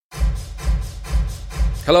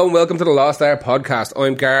Hello and welcome to the Lost Art Podcast.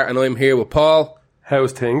 I'm Gar and I'm here with Paul.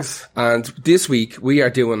 How's things? And this week we are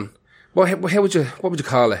doing, what would you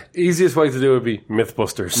call it? Easiest way to do it would be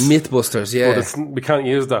Mythbusters. Mythbusters, yeah. But we can't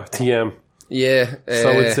use that, TM. Yeah. So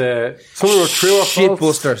it's something about true or false.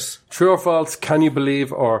 Shitbusters. True or false, can you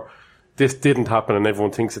believe, or this didn't happen and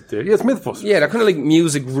everyone thinks it did. Yeah, it's Mythbusters. Yeah, they're kind of like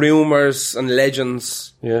music rumours and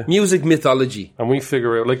legends. Yeah. Music mythology. And we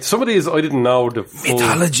figure out, like, some of these I didn't know the full...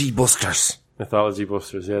 Mythology busters. Mythology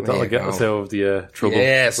busters, yeah. That'll get us out of the trouble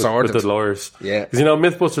with the lawyers. Yeah. Because,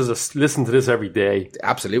 Mythbusters listen to this every day.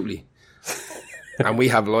 Absolutely. And we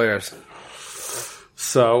have lawyers.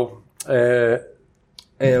 So, we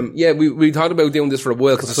thought about doing this for a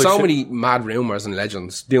while because there's like so many mad rumours and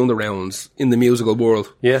legends doing the rounds in the musical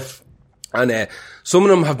world. yeah. And some of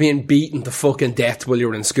them have been beaten to fucking death while you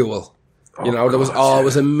were in school. There was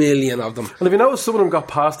always a million of them. And have you noticed some of them got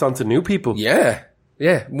passed on to new people? Yeah.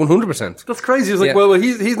 Yeah, 100%. That's crazy. It's like, well,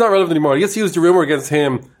 he's not relevant anymore. He gets to use the rumour against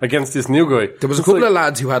him, against this new guy. There was a couple of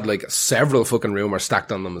lads who had, like, several fucking rumours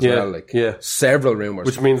stacked on them as well. Like, several rumours.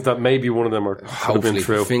 Which means that maybe one of them could have been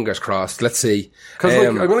true. Fingers crossed. Let's see. Because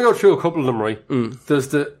I'm going to go through a couple of them, right? There's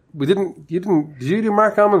did you do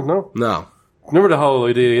Mark Almond? No. Remember the whole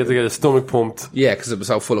idea? You had to get his stomach pumped. Yeah, because it was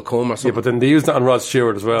so full of cum or something. Yeah, but then they used that on Rod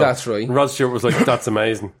Stewart as well. That's right. And Rod Stewart was like, that's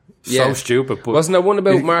amazing. So stupid. But wasn't there one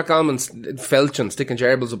about Mark Almond's felching, sticking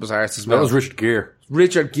gerbils up his arse as well? That was Richard Gere.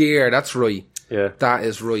 Richard Gere, that's right. Yeah. That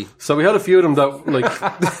is right. So we had a few of them that, like...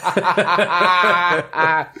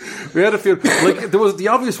 we had a few... Like, there was the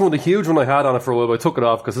obvious one, the huge one I had on it for a while, but I took it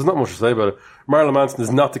off because there's not much to say about it. Marilyn Manson is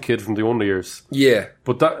not the kid from the Wonder Years. Yeah.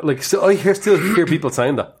 But that, like, I still hear people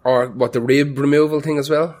saying that. Or what, the rib removal thing as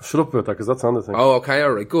well? Shut up about that, because that's on the thing. Oh, okay,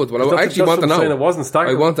 alright, good. Well, I actually want to know. Saying it wasn't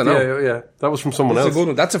Stagger. I want to know. Yeah. That was from someone else. That's a good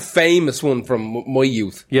one. That's a famous one from my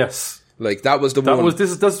youth. Yes. Like, that was the one.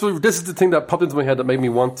 This is the thing that popped into my head that made me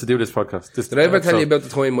want to do this podcast. Did I ever tell you about the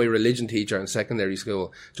time my religion teacher in secondary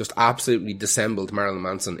school just absolutely dissembled Marilyn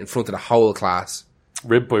Manson in front of the whole class?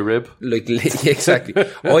 Rib by rib. Like, exactly.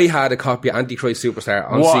 I had a copy of Antichrist Superstar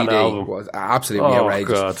on what CD. An album. It was absolutely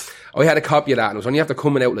outrageous. God. I had a copy of that and it was only after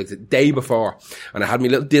coming out like the day before. And I had my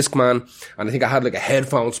little Discman and I think I had like a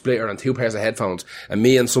headphone splitter and 2 pairs of headphones. And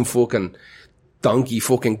me and some fucking donkey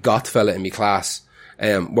fucking goth fella in my class,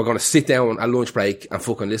 we're going to sit down at lunch break and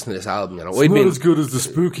fucking listen to this album, It's not as good as the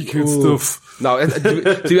Spooky Kid stuff. No,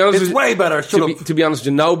 to be honest, it's way better. To be honest,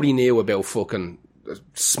 nobody knew about fucking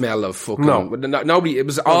smell of fucking. No. Nobody. It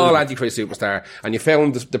was all Antichrist Superstar, and you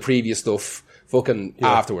found the previous stuff fucking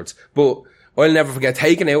afterwards. But I'll never forget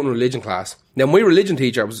taking out in religion class. Now, my religion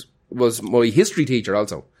teacher was my history teacher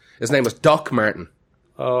also. His name was Doc Martin.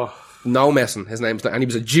 Oh. No messing. His name was, and he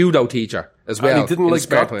was a judo teacher as well. And he didn't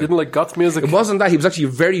like goth music. It wasn't that. He was actually a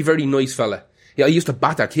very, very nice fella. Yeah, I used to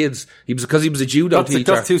batter kids. Because he was a judo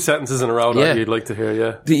teacher. That's 2 sentences in a row that you'd like to hear,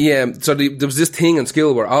 yeah. So there was this thing in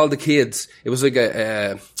school where all the kids, it was like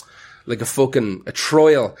a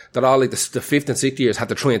trial that all like the 5th and 6th years had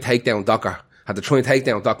to try and take down Doc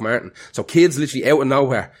Martin. So kids literally out of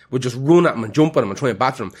nowhere would just run at him and jump at him and try and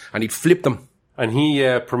batter him, and he'd flip them. And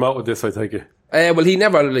he promoted this, I take it. Well, he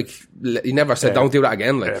never said don't do that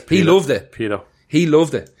again. Like, he loved it. Pedo. He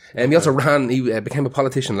loved it. He also he became a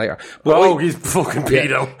politician later. But he's fucking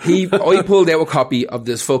pedo. I pulled out a copy of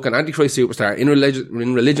this fucking Antichrist Superstar in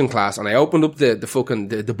religion class, and I opened up the fucking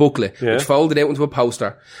booklet, which folded out into a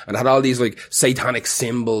poster, and had all these like satanic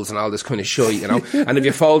symbols and all this kind of shit, and if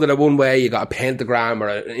you folded it one way, you got a pentagram or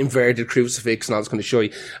an inverted crucifix and all this kind of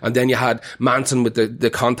shit, and then you had Manson with the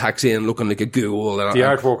contacts in, looking like a ghoul. And the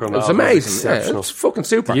artwork on that was amazing. Yeah, it was fucking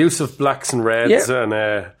super. The use of blacks and reds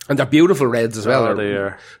and they're beautiful reds as well. They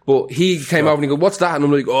are. But he came over and he go, "What's that?" And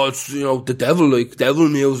I'm like, "Oh, it's the devil, like devil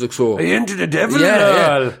music." So are you into the devil?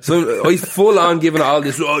 Yeah. So I full on giving all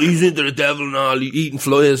this. Oh, he's into the devil and all. He's eating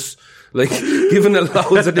flies, like giving it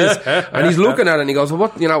loads of this. And he's looking at it and he goes, well,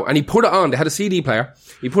 "What?" And he put it on. They had a CD player.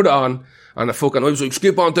 He put it on. And I was like,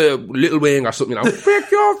 skip on to Little Wing or something,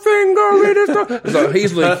 pick your finger with it. So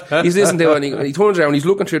he's listening to it and he turns around, he's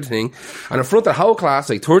looking through the thing. And in front of the whole class,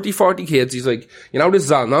 like 30, 40 kids, he's like, this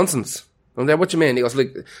is all nonsense. I'm there, what you mean? He goes,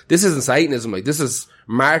 like, this isn't Satanism, like, this is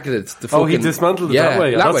marketed to fucking... Oh, he dismantled it that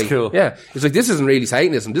way? That's way. Cool. Yeah. He's like, this isn't really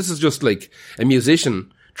Satanism, this is just, like, a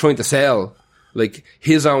musician trying to sell, like,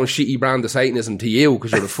 his own shitty brand of Satanism to you,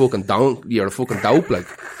 because you're a fucking dope, like.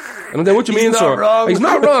 And I'm like, what do you mean, sir? Wrong. He's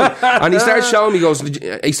not wrong. And he starts showing me,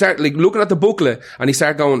 he started like looking at the booklet and he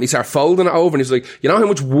started folding it over and he's like, you know how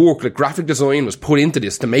much work, like graphic design was put into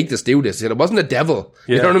this to make this do this? He said, it wasn't the devil.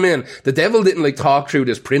 Yeah. You know what I mean? The devil didn't like talk through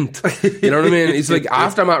this print. You know what I mean? It's like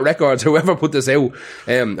Aftermath Records, whoever put this out,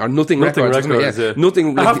 or Nothing Records. Yeah.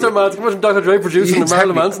 Nothing. Aftermath, wasn't Dr. Dre producing the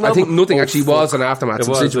Marilyn Manson album? I think Nothing actually was an Aftermath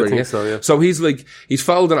subsidiary. Yeah. So, yeah. So he's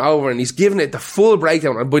folding it over and he's giving it the full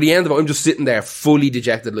breakdown. And by the end of it, I'm just sitting there fully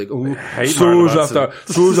dejected, like, oh,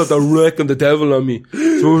 so's after wrecking the devil on me.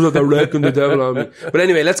 So's after wrecking the devil on me. But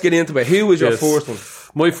anyway, let's get into it. Who was your first one?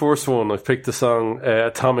 My first one, I've picked the song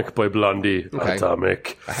Atomic by Blondie. Okay.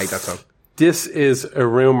 Atomic. I hate that song. This is a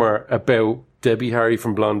rumour about Debbie Harry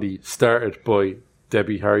from Blondie, started by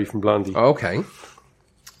Debbie Harry from Blondie. Okay.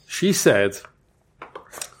 She said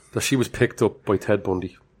that she was picked up by Ted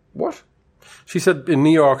Bundy. What? She said in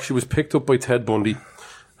New York she was picked up by Ted Bundy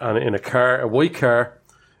and in a white car,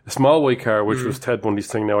 a small white car, which was Ted Bundy's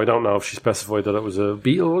thing. Now, I don't know if she specified that it was a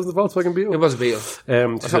Beetle. Was it the Volkswagen Beetle? It was a Beetle.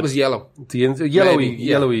 I thought it was yellow. Yellowy.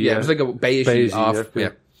 Yeah, it was like a beige off. Yeah.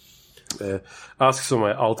 Ask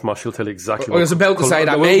someone Altma, she'll tell you exactly. I was about to say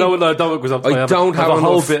that. No, don't, because I have a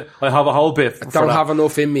whole bit. I have a whole bit. I don't have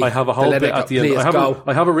enough in me. I have a whole bit at the end.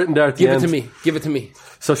 I have it written there at the end. Give it to me.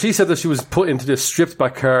 So she said that she was put into this stripped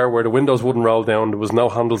back car where the windows wouldn't roll down. There was no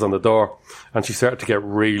handles on the door. And she started to get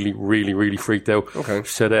really, really, really freaked out. Okay.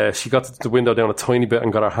 She said she got the window down a tiny bit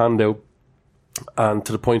and got her hand out. And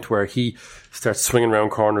to the point where he starts swinging around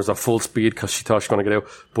corners at full speed because she thought she was going to get out.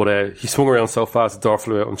 But he swung around so fast the door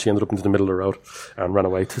flew out and she ended up into the middle of the road and ran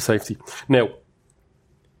away to safety. Now,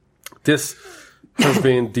 this has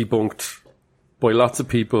been debunked by lots of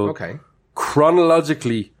people,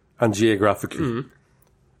 chronologically and geographically.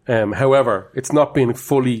 However, it's not been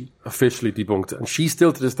fully officially debunked, and she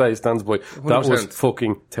still to this day stands by 100%. That was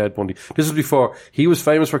fucking Ted Bundy. This was before he was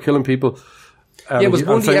famous for killing people. Was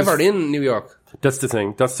Bundy ever in New York? That's the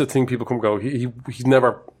thing. That's the thing people come go. He was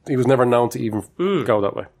never known to even go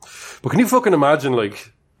that way. But can you fucking imagine,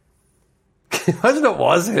 like, imagine it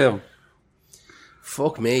was him.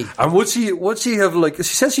 Fuck me. And would she have, like, she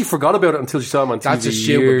said she forgot about it until she saw him on TV. That's a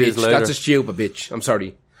stupid bitch. Later. That's a stupid bitch. I'm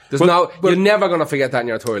sorry. You're never going to forget that in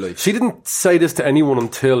your entire life. She didn't say this to anyone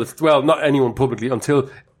until, not anyone publicly, until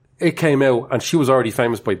it came out, and she was already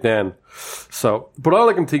famous by then. So, but all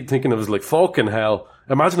I can thinking of is like, fucking hell.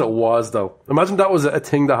 Imagine it was, though. Imagine that was a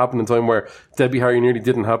thing that happened in time where Debbie Harry nearly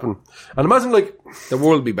didn't happen. And imagine, like, the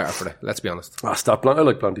world would be better for it, let's be honest. Stop. I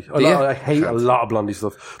like Blondie. I hate a lot of Blondie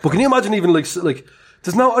stuff. But can you imagine even, like,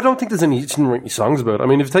 I don't think there's any, she didn't write any songs about it. I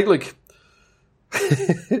mean, if you take, like,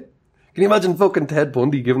 can you imagine fucking Ted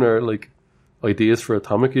Bundy giving her, like, ideas for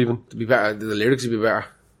Atomic even? To be better, the lyrics would be better.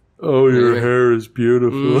 Oh, your hair is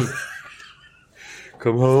beautiful.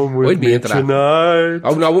 Come home with me tonight.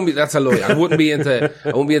 Oh no, I wouldn't be. That's a lie. I wouldn't be into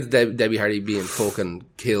Debbie Harry being fucking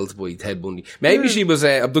killed by Ted Bundy. Maybe she was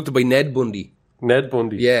abducted by Ned Bundy. Ned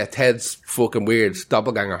Bundy. Yeah, Ted's fucking weird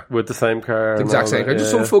doppelganger with the same car. The exact same car. Just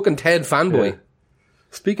some fucking Ted fanboy. Yeah.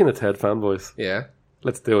 Speaking of Ted fanboys,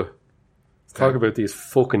 let's do it. Let's talk about these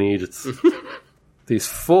fucking idiots. These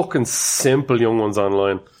fucking simple young ones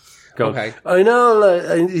online. Okay. I know,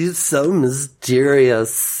 like, he's so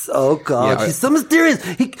mysterious. Oh God, he's so mysterious.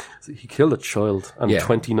 He killed a child and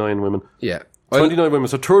 29 women. Yeah. 29 women,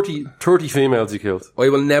 so 30 females he killed. I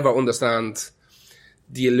will never understand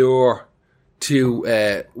the allure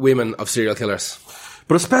to women of serial killers.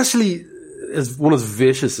 But especially as one as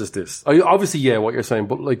vicious as this. Obviously, what you're saying,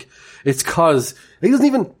 but like, it's cause he doesn't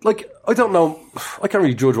even, like, I don't know, I can't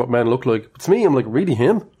really judge what men look like, but to me, I'm like, really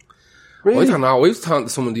him? Really? I don't know. I was talking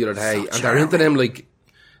to someone the other day, and they're into them like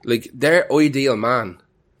their ideal man.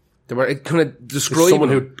 They were kind of describing someone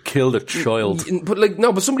who killed a child.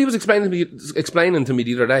 But somebody was explaining to me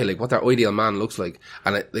the other day, like, what their ideal man looks like,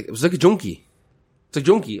 and it was like a junkie. It's a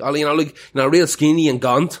junkie, real skinny and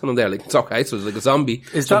gaunt, and I'm there like, it's okay, so it's like a zombie.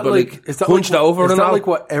 Is that like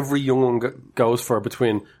what every young one goes for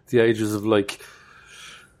between the ages of like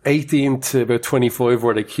 18 to about 25,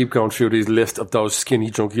 where they keep going through these list of those skinny,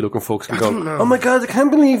 junky looking folks and going, oh my God, I can't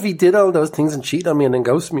believe he did all those things and cheated on me and then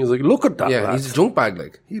ghosted me. I was like, look at that lad. He's a junk bag,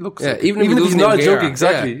 like. He looks like, even if he's not a junkie,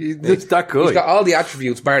 exactly. He's that good. He's got all the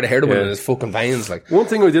attributes, bar the heroin in his fucking veins, like. One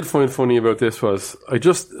thing I did find funny about this was, I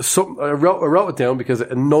wrote it down because it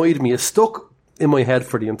annoyed me. It stuck in my head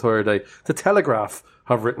for the entire day. The Telegraph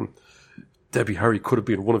have written, Debbie Harry could have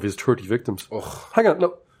been one of his 30 victims. Ugh. Hang on,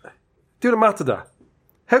 no. Do the math to that.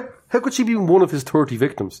 How could she be one of his 30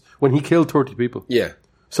 victims when he killed 30 people? Yeah.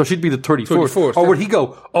 So she'd be the 34th. Or would he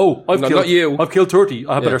go, I've killed 30,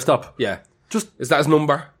 I better stop. Yeah. Is that his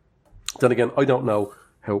number? Then again, I don't know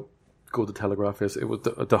how good the Telegraph is. It was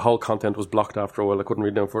the whole content was blocked after a while. I couldn't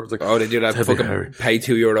read down for it. It's like, Oh, they do that Debbie fucking Harry. pay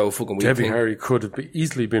 €2 fucking week Debbie thing. Harry could have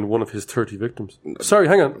easily been one of his 30 victims. Sorry,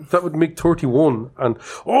 hang on. That would make 31. And,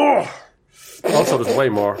 also there's way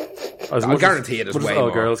more. As much guarantee there's much way all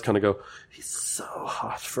more. girls kind of go, he's so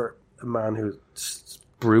hot for a man who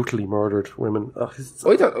brutally murdered women. I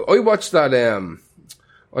watched that.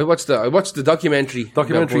 I watched the documentary.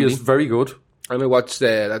 Documentary is very good. and I watched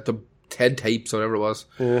the TED tapes or whatever it was.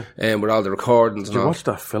 Yeah. With all the recordings. Did you watch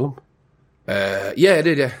that film? Yeah, I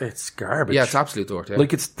did. Yeah, It's garbage. yeah, it's absolute dirt. Yeah.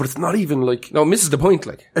 Like but it's not even like. No, it misses the point.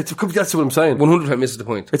 Like That's what I'm saying. 100% misses the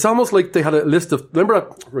point. It's almost like they had a list of. Remember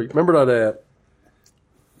that.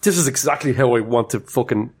 This is exactly how I want to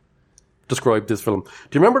fucking describe this film. Do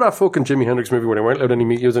you remember that fucking Jimi Hendrix movie where they weren't allowed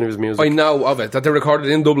to use any of his music? I know of it, that they recorded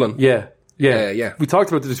in Dublin. Yeah. Yeah. We talked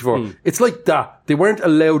about this before. It's like that. They weren't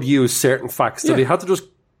allowed to use certain facts, so they had to just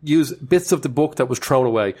use bits of the book that was thrown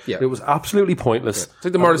away. Yeah. It was absolutely pointless. It's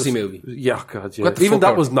like the Morrissey movie. Yeah, God, yeah. What the Even fuck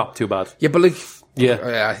that are- was not too bad. Yeah, but like...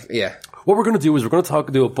 Yeah. Yeah. What we're going to do is we're going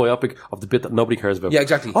to do a biopic of the bit that nobody cares about. Yeah,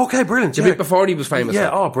 exactly. Okay, brilliant. The bit before he was famous. Yeah,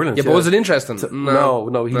 like. brilliant. Yeah, but was it interesting?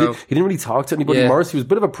 No, he didn't really talk to anybody. Yeah. Morrissey was a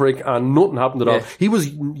bit of a prick and nothing happened at all. Yeah. He was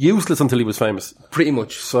useless until he was famous. Pretty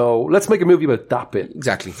much. So let's make a movie about that bit.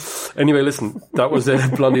 Exactly. Anyway, listen, that was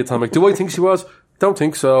Blondie Atomic. Do I think she was? Don't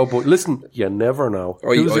think so, but listen, you never know.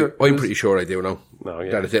 I'm pretty sure I do know. No,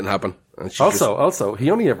 yeah. That it didn't happen. And she Also,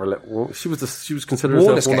 he only ever let one. She was considered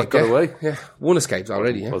one herself one that got away. Yeah, one escaped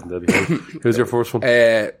already. Yeah. Wasn't Debbie? Who's your first one?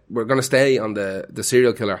 We're going to stay on the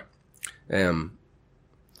serial killer.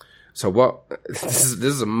 So what? This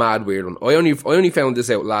is a mad weird one. I only found this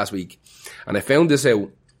out last week, and I found this out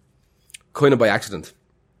kind of by accident.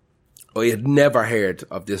 I had never heard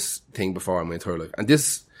of this thing before in my entire life, and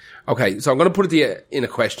this. Okay, so I'm going to put it to you in a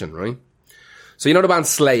question, right? So you know the band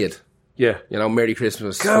Slade? Yeah. You know, Merry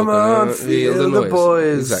Christmas. Come on, feel the noise.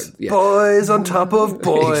 boys. Exactly, yeah. Boys on top of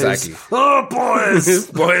boys. Exactly. Oh, boys.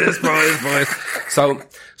 boys. So,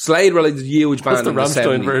 Slade were like a huge band the in the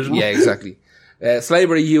Rammstein 70s. version. Yeah, exactly. Slade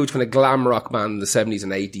were a huge kind of glam rock band in the 70s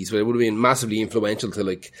and 80s, but it would have been massively influential to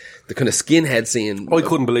like the kind of skinhead scene. I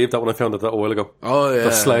couldn't believe that when I found it that a while ago. Oh, yeah.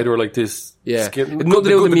 That Slade were like this. Yeah. Skin, It's nothing to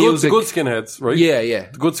do with the music. The good skinheads, right? Yeah.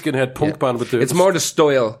 The good skinhead punk band with the. It's more the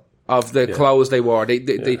style of the clothes they wore.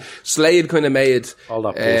 They Slade kind of made All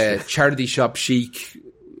that bullshit. charity shop chic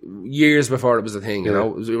years before it was a thing, you know?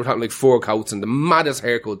 We were talking like 4 coats and the maddest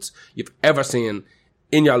haircuts you've ever seen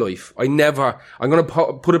in your life. I'm going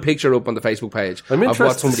to put a picture up on the Facebook page I'm of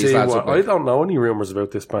what interested some to of these see lads look I like. don't know any rumours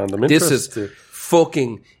about this band. I'm This interested is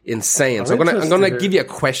fucking insane. So I'm interested gonna to give you a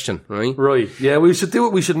question, right? Right. Yeah, we should do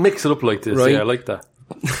it. We should mix it up like this. Right. Yeah, I like that.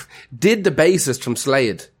 Did the bassist from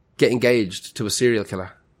Slade get engaged to a serial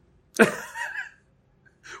killer?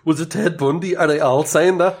 Was it Ted Bundy? Are they all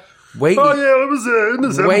saying that? Wait, Oh yeah, it was in the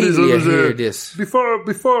 70s. wait till you it was, hear this.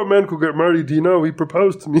 Before a man could get married, do you know, he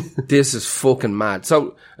proposed to me. This is fucking mad.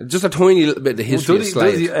 So, just a tiny little bit of the history of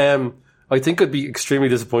Slade. I think I'd be extremely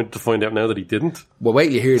disappointed to find out now that he didn't. Well, wait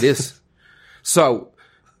till you hear this. So,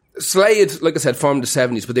 Slade, like I said, formed in the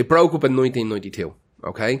 70s, but they broke up in 1992.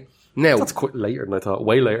 Okay? Now, That's quite later than I thought.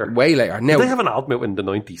 Way later. way later. Now, They have an album out in the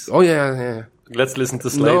 90s. oh yeah. Let's listen to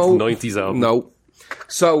Slade's 90s album. No.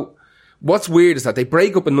 So, what's weird is that they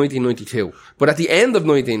break up in 1992, but at the end of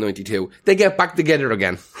 1992, they get back together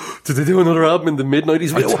again. Did they do another album in the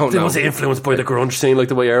mid-90s? I don't know. Was it influenced by the grunge scene, like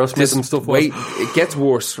the way Aerosmith and stuff was? Wait, it gets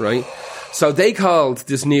worse, right? So they called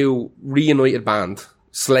this new reunited band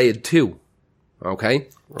Slade 2. Okay?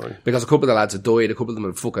 Right. Because a couple of the lads had died, a couple of them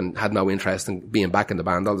had fucking had no interest in being back in the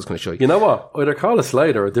band, all this kind of shit. You know what? Either call it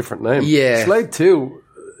Slade or a different name. Yeah. Slade 2.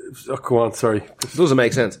 Oh, go on, sorry. Doesn't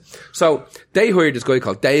make sense. So they hired this guy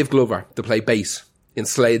called Dave Glover to play bass in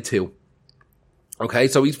Slade 2. Okay,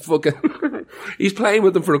 so he's fucking, he's playing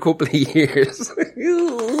with them for a couple of years.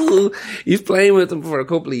 He's playing with them for a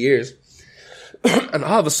couple of years. And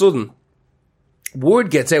all of a sudden, word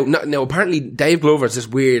gets out. Now apparently Dave Glover's this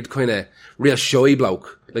weird kind of real shy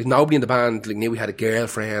bloke. Like nobody in the band like knew he had a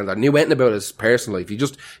girlfriend or knew anything about his personal life.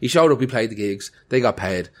 He showed up, he played the gigs, they got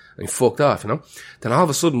paid, and he fucked off, you know? Then all of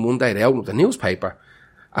a sudden one day they open up the newspaper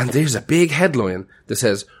and there's a big headline that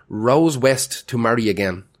says, Rose West to marry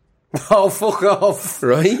again. Oh, fuck off.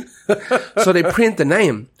 Right? So they print the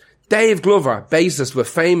name. Dave Glover, bassist with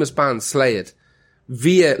famous band Slade,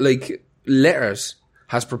 via like letters,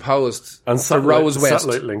 has proposed And to Rose West.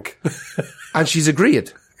 Satellite link. And she's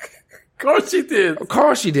agreed. Of course she did. Of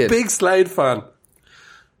course she did. Big Slade fan.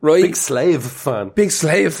 right? Big Slave fan. Big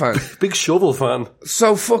Slave fan. Big Shovel fan.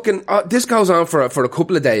 So fucking, this goes on for a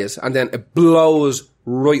couple of days and then it blows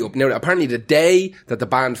right up. Now, apparently the day that the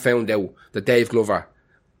band found out that Dave Glover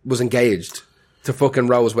was engaged to fucking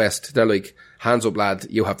Rose West. They're like, hands up, lad,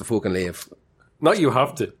 you have to fucking leave. Not you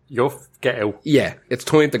have to. You get out. Yeah, it's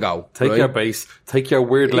time to go. Take your bass. Take your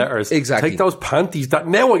weird letters. Exactly. Take those panties that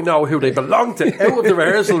now I know who they belong to out of the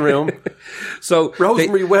rehearsal room. So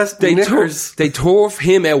Rosemary West knickers. They tore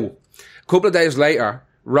him out. A couple of days later,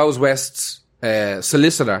 Rose West's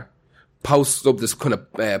solicitor posts up this kind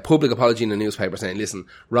of public apology in the newspaper saying, listen,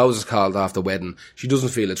 Rose is called off the wedding. She doesn't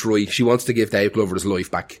feel it's right. She wants to give Dave Glover his life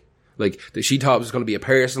back. Like, she thought it was going to be a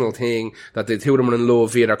personal thing, that the two of them were in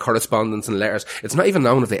love via their correspondence and letters. It's not even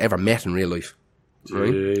known if they ever met in real life.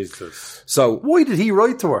 Right? Jesus. So, why did he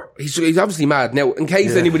write to her? He's obviously mad. Now, in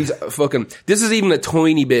case anybody's fucking... This is even a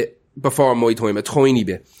tiny bit before my time, a tiny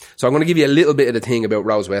bit. So I'm going to give you a little bit of the thing about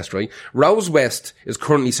Rose West, right? Rose West is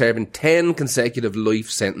currently serving 10 consecutive life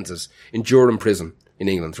sentences in Durham prison in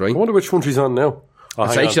England, right? I wonder which one she's on now.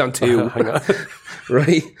 I'd say she's on 2. Hang on.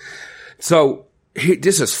 Right? So,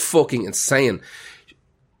 this is fucking insane.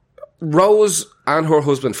 Rose and her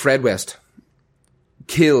husband, Fred West,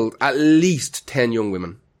 killed at least 10 young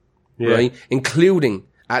women, right? Including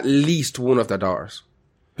at least one of their daughters.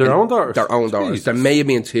 Their own daughters? Their own daughters. Jesus. There may have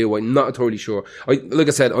been 2, I'm not totally sure. Like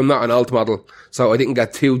I said, I'm not an alt model, so I didn't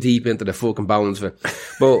get too deep into the fucking bones of it.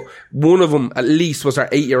 But one of them, at least, was their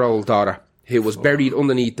 8-year-old daughter, who was buried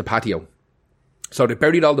underneath the patio. So they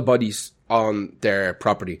buried all the bodies on their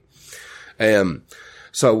property.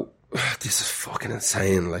 So this is fucking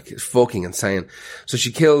insane. Like, it's fucking insane. So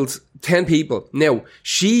she killed 10 people. Now,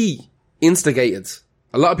 she instigated.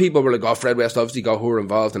 A lot of people were like, oh, Fred West obviously got her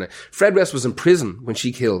involved in it. Fred West was in prison when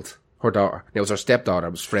she killed her daughter. Now, it was her stepdaughter.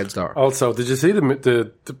 It was Fred's daughter. Also, did you see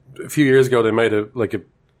the a few years ago they made a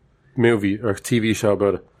movie or TV show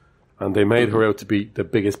about it? And they made her out to be the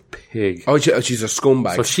biggest pig. Oh, she's a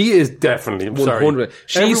scumbag. So she is definitely, I'm sorry.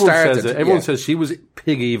 100%. Everyone says she was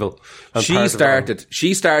pig evil. She started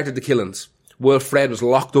the killings while Fred was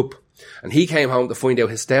locked up. And he came home to find out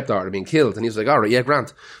his stepdaughter had been killed. And he was like, alright, yeah,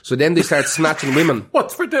 Grant. So then they started snatching women.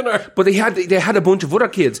 What's for dinner? But they had a bunch of other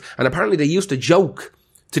kids. And apparently they used to joke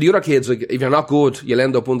to the other kids, like, if you're not good, you'll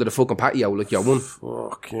end up under the fucking patio, like you're one.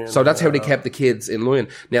 Fucking so that's how they kept the kids in line.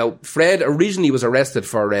 Now, Fred originally was arrested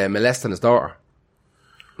for molesting his daughter.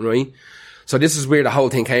 Right? So this is where the whole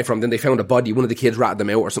thing came from. Then they found a body. One of the kids ratted them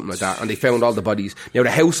out or something like that. And they found all the bodies. Now,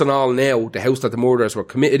 the house and all now, the house that the murders were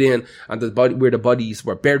committed in, and where the bodies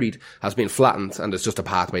were buried, has been flattened, and there's just a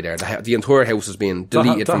pathway there. The entire house has been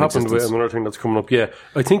deleted from existence. That happened with another thing that's coming up. Yeah.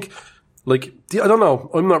 I think, like, I don't know.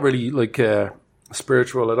 I'm not really, like,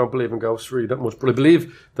 spiritual. I don't believe in ghosts really that much, but I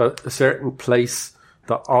believe that a certain place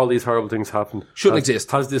that all these horrible things happen shouldn't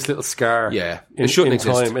exist. Has this little scar. Yeah, it shouldn't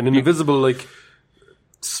exist. Time, and an invisible, like,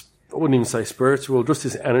 I wouldn't even say spiritual, just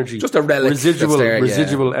this energy, just a relic,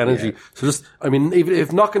 residual energy. Yeah. So just, I mean, even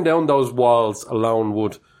if knocking down those walls alone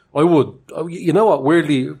you know what?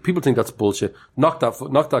 Weirdly, people think that's bullshit. Knock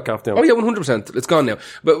that gaff down. Oh yeah, 100%. It's gone now.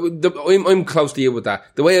 But I'm close to you with that.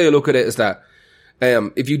 The way I look at it is that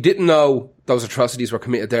if you didn't know those atrocities were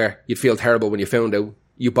committed there, you'd feel terrible when you found out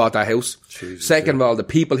you bought that house. Jesus, Second of all, the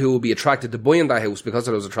people who will be attracted to buying that house because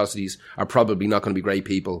of those atrocities are probably not going to be great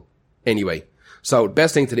people anyway. So the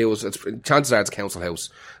best thing to do is, chances are it's a council house.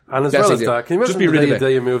 And as well as that, can you imagine the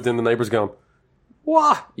day you moved in, the neighbours going,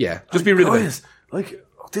 what? Yeah, just be rid of it. Like,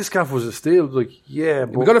 this gaff was a steal. Like, yeah,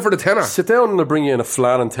 but we got it for the tenner. Sit down and they'll bring you in a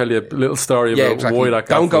flat and tell you a little story about why that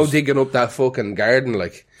gaff Don't go digging up that fucking garden,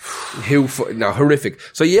 like, horrific.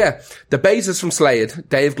 So yeah, the bassist from Slade,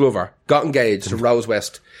 Dave Glover, got engaged to Rose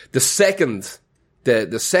West. The second,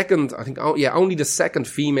 I think, only the second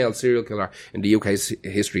female serial killer in the UK's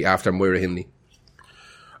history after Moira Hindley.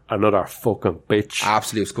 Another fucking bitch.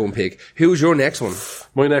 Absolute scum pig. Who's your next one?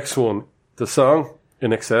 My next one, the song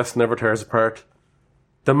In Excess Never Tears Apart.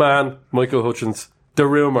 The man, Michael Hutchence. The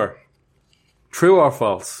rumour, true or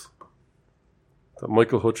false, that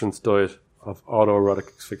Michael Hutchence died of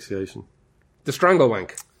autoerotic asphyxiation. The strangle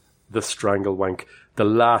wank. The strangle wank. The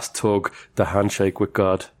last tug. The handshake with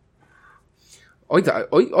God. I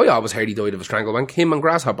always heard he died of a strangle wank. Him and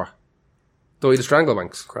Grasshopper died of strangle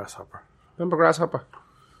wanks. Grasshopper. Remember Grasshopper?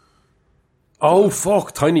 Oh,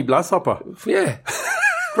 fuck. Tiny Grasshopper. Yeah.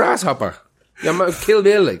 Grasshopper. Yeah, Kill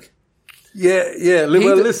Bill, like. Yeah.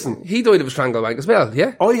 Well, listen. He died of a strangle wank as well,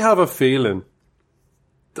 yeah? I have a feeling.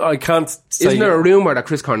 I can't say... Isn't there a rumour that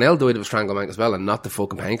Chris Cornell died of a strangle wank as well and not the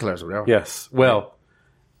fucking painkillers or whatever? Yes. Well,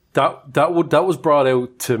 that was brought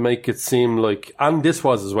out to make it seem like... And this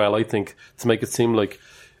was as well, I think, to make it seem like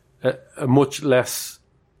a much less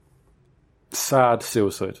sad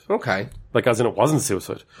suicide. Okay. Like, as in it wasn't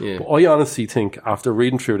suicide. Yeah. But I honestly think, after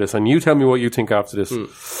reading through this, and you tell me what you think after this,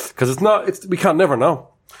 because we can't never know.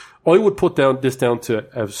 I would put this down to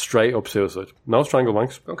a straight up suicide. No strangle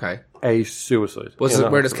wanks. Okay. A suicide.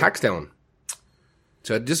 Where does Cax down?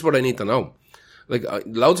 So this is what I need to know. Like,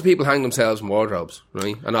 loads of people hang themselves in wardrobes,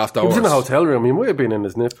 right? And off doors. He was in a hotel room. He might have been in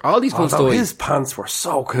his nip. All these cunts died. His pants were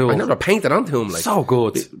so cool. I know, they're painted onto him, like. So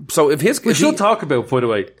good. So if his... We should talk about, by the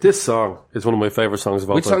way, this song is one of my favourite songs of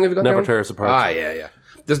all time. Which song have you got Never down? Tear Us Apart. Ah, yeah.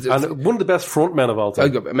 And one of the best frontmen of all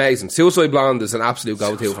time. Amazing. Suicide Blonde is an absolute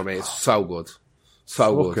go-to for me. It's so good.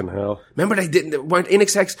 So good. Fucking hell. Remember didn't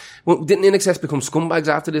INXS become scumbags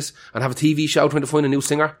after this and have a TV show trying to find a new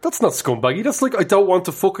singer? That's not scumbaggy. That's like, I don't want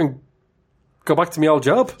to fucking go back to my old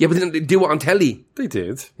job. Yeah, but didn't they do it on telly? They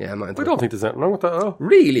did. Yeah, I'm not into I don't think there's anything wrong with that at all.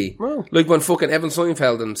 Really? No. Like when fucking Evan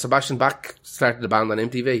Seinfeld and Sebastian Bach started the band on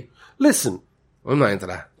MTV. Listen. I'm not into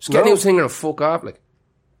that. Just get a new singer and fuck off, like.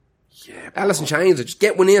 Yeah. Alice in Chains, just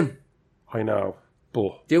get one in. I know.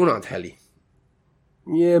 But. Do it on telly.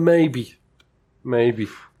 Yeah, maybe.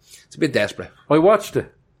 It's a bit desperate. I watched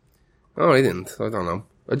it. Oh, I didn't. I don't know.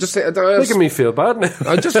 Making me feel bad now.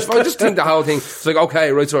 I just think the whole thing, it's like,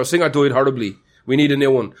 okay, right, so our singer died horribly. We need a new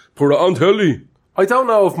one. Put it on telly. I don't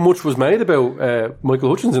know if much was made about Michael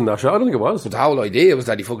Hutchins in that show. I don't think it was. But the whole idea was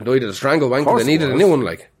that he fucking died of a strangle wank and they needed a new one,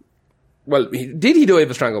 like. Well, did he die of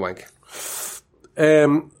a strangle wank?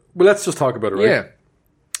 Well, let's just talk about it, right? Yeah.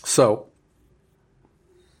 So.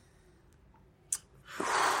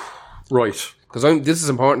 Right. Because this is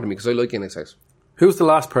important to me, because I like INXS. Who's the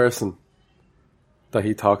last person that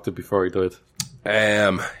he talked to before he died?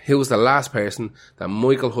 Who was the last person that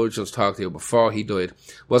Michael Hutchins talked to before he died?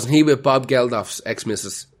 Wasn't he with Bob Geldof's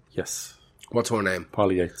ex-missus? Yes. What's her name?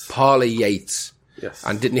 Polly Yates. Paula Yates. Yes.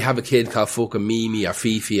 And didn't he have a kid called fucking Mimi or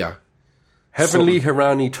Fifi or... Heavenly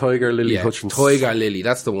Hirani Tiger Lily Hutchins. Tiger Lily,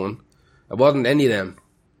 that's the one. It wasn't any of them.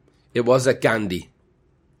 It was at Gandhi.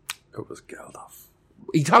 It was Geldof.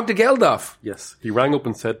 He talked to Geldof. Yes. He rang up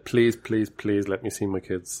and said, please let me see my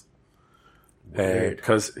kids.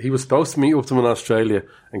 Because he was supposed to meet up with them in Australia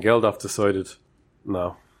and Geldof decided,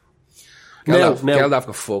 no. Geldof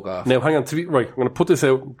could fuck off. Now, hang on. I'm going to put this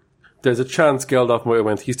out. There's a chance Geldof might have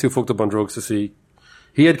went. He's too fucked up on drugs to see.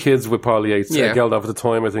 He had kids with Paul Yates. Yeah. Geldof at the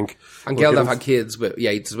time, I think. And Geldof had kids with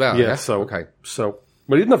Yates as well. Yeah, yeah? so. Okay. So,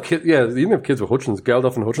 well, he didn't have kids. Yeah, he didn't have kids with Hutchins.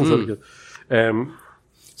 Geldof and Hutchins had kids.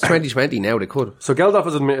 It's 2020 now, they could. So Geldof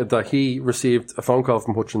has admitted that he received a phone call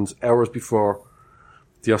from Hutchins hours before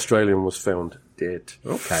the Australian was found dead.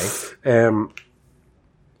 Okay.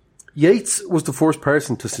 Yates was the first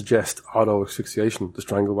person to suggest auto asphyxiation, the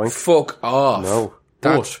strangle wank. Fuck off. No.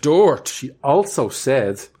 That's But dirt. she also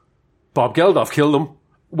said Bob Geldof killed him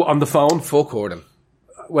on the phone. Fuck her then.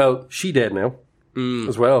 Well, she dead now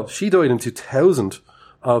as well. She died in 2000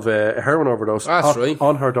 of a heroin overdose. That's right.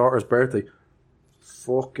 On her daughter's birthday.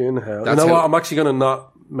 Fucking hell. That's you know how- what? I'm actually going to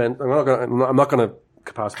I'm not going to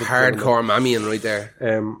capacitate. Hardcore mammying right there.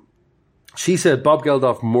 She said Bob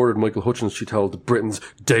Geldof murdered Michael Hutchins, she told Britain's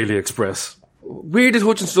Daily Express. Where did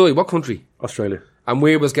Hutchins die? What country? Australia. And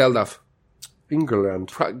where was Geldof?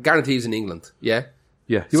 England. Guarantees in England. Yeah?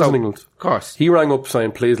 Yeah, he was in England. Of course. He rang up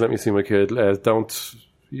saying, please let me see my kid.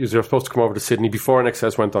 You're supposed to come over to Sydney before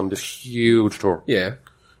INXS went on this huge tour. Yeah.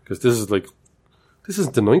 Because this is the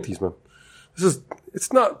 90s, man.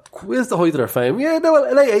 Where's the height of their fame? Yeah, no,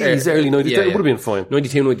 late 80s, early 90s. It would have been fine.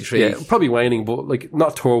 92, 93. Yeah, probably waning, but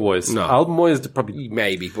not tour-wise. No. Album-wise, probably...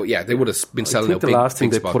 Maybe, but yeah, they would have been selling I out think the big, last thing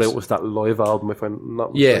big they spots. put out was that live album, if I'm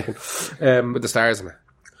not mistaken. With the stars in it.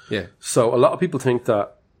 Yeah. So a lot of people think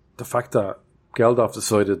that the fact that Geldof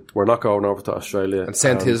decided we're not going over to Australia And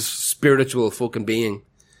sent his spiritual fucking being,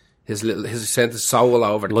 sent his soul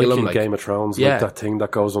over to like kill him. in Like Game of Thrones, Yeah. like that thing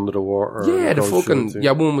that goes under the water. yeah, the goes fucking,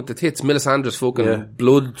 shooting. one with the tits, Melisandre's fucking Yeah.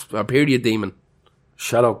 blood, period demon.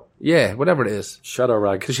 Shadow Yeah, whatever it is.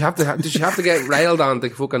 rag. Did she have to get railed on to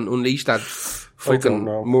fucking unleash that don't fucking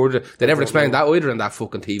know. murder? They never explained that either in that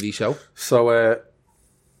fucking TV show. So,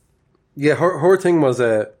 yeah, her thing was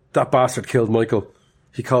that bastard killed Michael.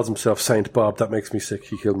 He calls himself Saint Bob. That makes me sick.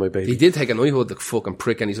 He killed my baby. He did take a knifehood, the fucking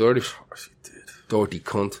prick, and he's Irish. Of course he did. Dirty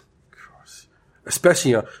cunt.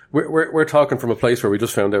 Especially, we're talking from a place where we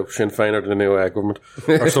just found out Sinn Féin are the new government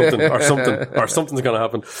or something's going to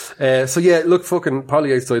happen. So yeah, look, fucking Polly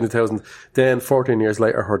Yates died in 2000. Then 14 years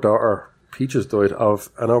later, her daughter Peaches died of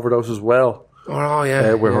an overdose as well. Oh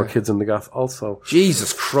yeah. Where her kids in the gaff also.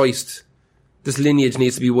 Jesus Christ. This lineage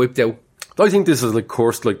needs to be wiped out. I think this is like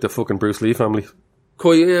cursed like the fucking Bruce Lee family.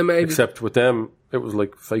 Yeah, maybe. Except with them, it was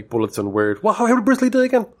like fake bullets and weird. How did Bruce Lee die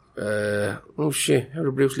again? Oh shit, how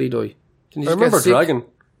did Bruce Lee die? Didn't he I just remember get sick? Dragon.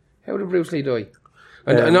 How did Bruce Lee die?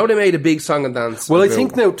 I know they made a big song and dance. Well, I about-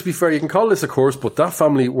 think now, to be fair, you can call this a curse, but that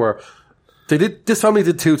family this family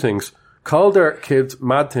did two things. call their kids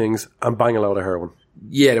mad things and bang a load of heroin.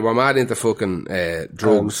 Yeah, they were mad into fucking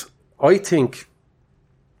drugs. I think...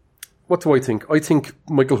 What do I think? I think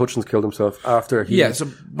Michael Hutchins killed himself after he after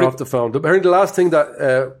found. Apparently, the last thing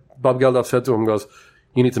that Bob Geldof said to him was,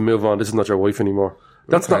 "You need to move on. This is not your wife anymore."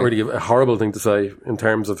 That's not really a horrible thing to say in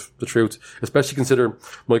terms of the truth, especially considering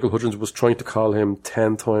Michael Hutchins was trying to call him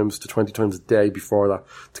 10 times to 20 times a day before that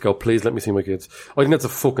to go, "Please let me see my kids." I think that's a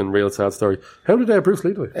fucking real sad story. How did Bruce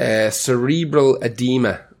Lee die? Cerebral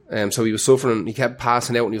edema. So he was suffering. He kept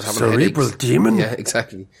passing out and he was having cerebral headaches. demon. Yeah,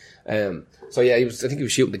 exactly. So yeah, I think he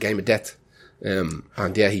was shooting the game of death.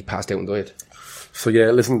 And yeah, he passed out and died. So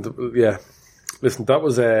yeah, listen, that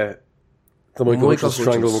was the Michael Hutchins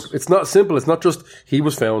strangle. It's not simple. It's not just he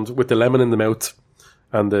was found with the lemon in the mouth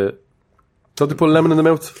and the... So they put a lemon in the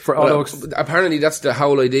mouth for dogs? Apparently that's the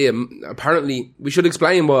whole idea. Apparently, we should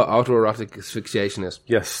explain what autoerotic asphyxiation is.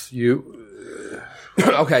 Yes, you...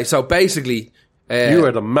 Okay, so basically... you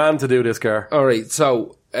are the man to do this, Gar. Alright,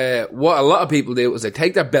 so what a lot of people do is they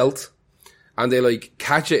take their belt and they like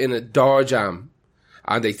catch it in a door jamb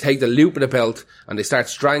and they take the loop of the belt and they start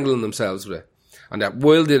strangling themselves with it. And that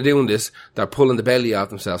while they're doing this, they're pulling the belly off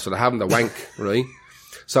themselves, so they're having the wank, right?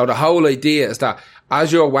 So the whole idea is that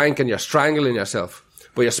as you're wanking, you're strangling yourself.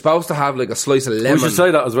 But you're supposed to have like a slice of lemon. We should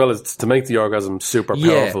say that as well, as to make the orgasm super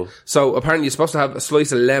powerful. So apparently you're supposed to have a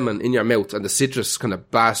slice of lemon in your mouth and the citrus kind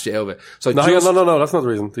of blast you out of it. So no, that's not the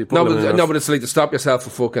reason. But it's like to stop yourself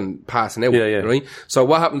from fucking passing out. Yeah. Right? So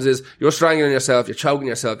what happens is you're strangling yourself, you're choking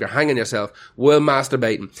yourself, you're hanging yourself while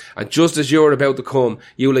masturbating. And just as you're about to come,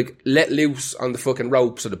 you like let loose on the fucking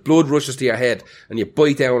rope so the blood rushes to your head and you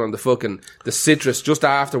bite down on the citrus just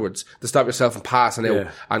afterwards to stop yourself from passing out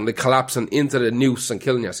and like collapsing into the noose and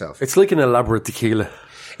killing yourself. It's like an elaborate tequila.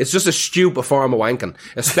 It's just a stupid form of wanking.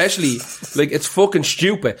 Especially, like, it's fucking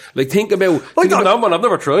stupid. Like, think about... I don't know, man. I've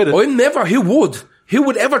never tried it. Who would? Who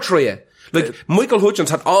would ever try it? Like, Michael Hutchins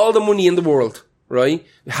had all the money in the world, right?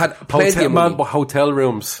 Had plenty of money. But hotel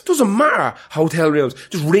rooms. Doesn't matter. Hotel rooms.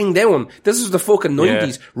 Just ring down. This is the fucking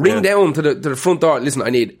 90s. Ring down to the front door. Listen, I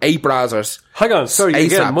need 8 brazzers. Hang on. Sorry, ASAP.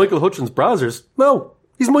 Again, Michael Hutchins brazzers? No.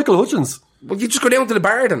 He's Michael Hutchins. Well, you just go down to the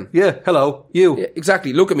bar then. Yeah, hello, you. Yeah,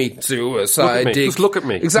 exactly, look at me. Suicide dick. Just look at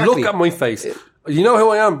me. Exactly. Look at my face. You know who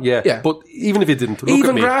I am? Yeah. But even if you didn't, look at me.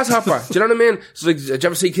 Even Grasshopper. Do you know what I mean? So like, did you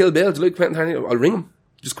ever see Kill Bill? Do you like Quentin Tarantino? I'll ring him.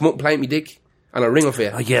 Just come up and play me dick. And I'll ring him for you.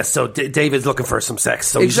 Oh, yeah, so David's looking for some sex,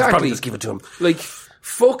 so you should probably just give it to him. Like,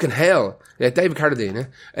 fucking hell. Yeah, David Carradine,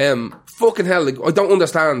 fucking hell, like, I don't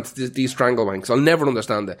understand these strangle wanks. I'll never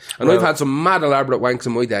understand it. And I've had some mad elaborate wanks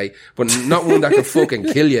in my day, but not one that can fucking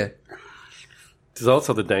kill you. There's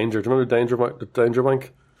also the danger. Do you remember the danger wank?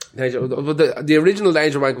 The original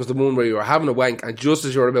danger wank was the one where you were having a wank and just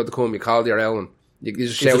as you were about to come, you called your Ellen. You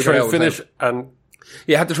just shouted your Ellen. Finish and...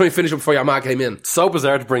 You had to try and finish it before your ma came in. So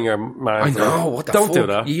bizarre to bring your ma in. I know, what the fuck? Don't do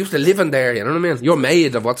that. You used to live in there, you know what I mean? You're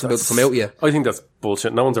made of what's about to come out of you. I think that's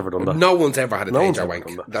bullshit. No one's ever done that. No one's ever had a danger wank.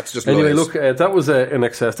 That's just anyway, noise. look, that was in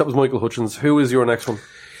excess. That was Michael Hutchins. Who is your next one?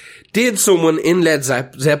 Did someone in Led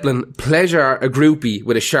Zeppelin pleasure a groupie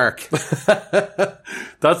with a shark?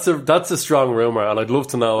 That's a strong rumour, and I'd love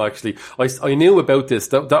to know, actually. I knew about this.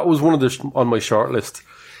 That was one of the on my short list,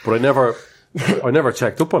 but I never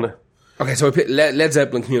checked up on it. Okay, so I put Led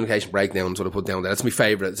Zeppelin Communication Breakdown, so I put down there. That's my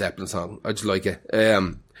favourite Zeppelin song. I just like it. There's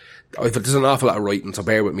an awful lot of writing, so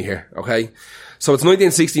bear with me here, okay? So it's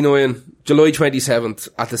 1969, July 27th,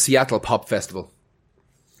 at the Seattle Pop Festival.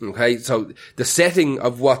 Okay, so the setting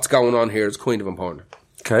of what's going on here is kind of important.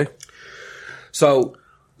 Okay. So,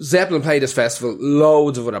 Zeppelin played this festival,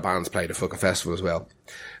 loads of other bands played the fucking festival as well.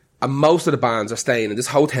 And most of the bands are staying in this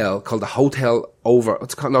hotel called the the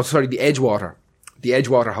Edgewater. The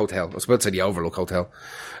Edgewater Hotel. I was about to say the Overlook Hotel.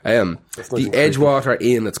 The Edgewater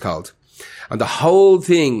Inn, it's called. And the whole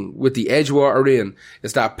thing with the Edgewater Inn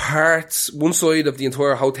is that one side of the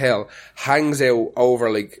entire hotel hangs out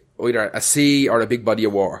over like either a sea or a big body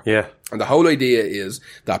of water. Yeah. And the whole idea is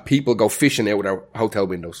that people go fishing out their hotel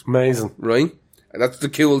windows. Amazing. Right? And that's the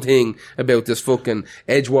cool thing about this fucking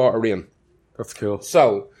Edgewater Inn. That's cool.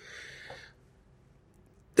 So,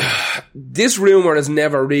 this rumour has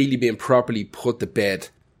never really been properly put to bed.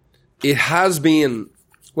 It has been...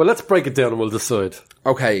 Well, let's break it down and we'll decide.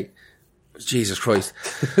 Okay. Jesus Christ.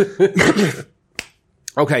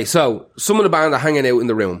 Okay, so, some of the band are hanging out in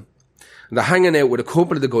the room. And they're hanging out with a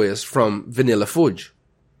couple of the guys from Vanilla Fudge.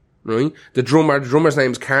 Right? The drummer's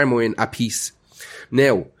name is Carmine Appice.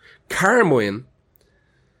 Now, Carmine...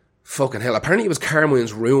 Fucking hell, apparently it was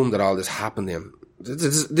Carmine's room that all this happened in.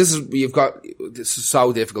 This is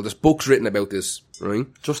so difficult. There's books written about this, right?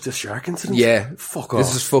 Just this shark incident? Yeah. Fuck off.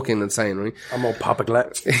 This is fucking insane, right? I'm on Papa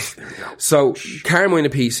Glet. So, Carmine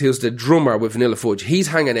Appice, who's the drummer with Vanilla Fudge, he's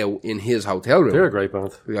hanging out in his hotel room. They're a great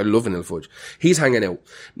band. I love Vanilla Fudge. He's hanging out.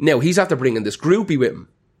 Now, he's after bringing this groupie with him.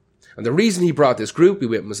 And the reason he brought this groupie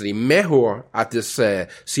with him was that he met her at this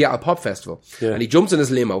Seattle Pop Festival. Yeah. And he jumps in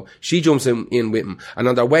his limo. She jumps in with him. And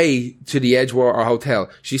on their way to the Edgewater Hotel,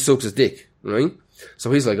 she sucks his dick, right? So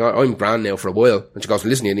he's like, I'm grand now for a while. And she goes,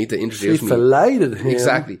 listen, you need to introduce me. She filleted him.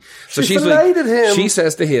 Exactly. So she's like, she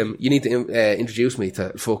says to him, you need to introduce me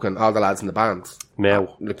to fucking all the lads in the band.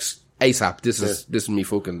 Now. Looks ASAP. This is me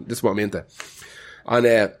fucking, this is what I'm into.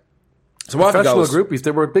 And, so professional groupies,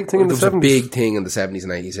 they were a big thing in the 70s. It was a big thing in the 70s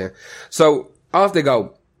and 80s, yeah. So, off they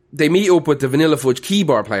go. They meet up with the Vanilla Fudge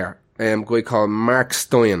keyboard player, a guy called Mark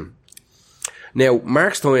Stein. Now,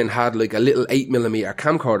 Mark Stein had like a little 8mm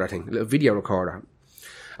camcorder thing, a little video recorder.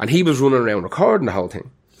 And he was running around recording the whole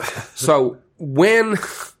thing. So, when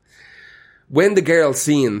the girl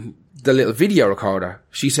seen the little video recorder,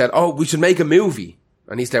 she said, oh, we should make a movie.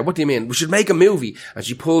 And he said, what do you mean? We should make a movie. And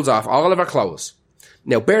she pulls off all of her clothes.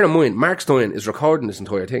 Now, bear in mind, Mark Stein is recording this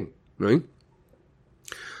entire thing, right?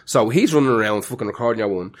 So he's running around fucking recording your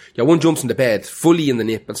one. Your one jumps into bed, fully in the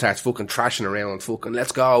nip, and starts fucking trashing around, fucking,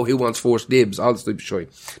 let's go, who wants first dibs, all this type of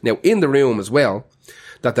shit. Now, in the room as well,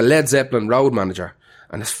 that the Led Zeppelin road manager,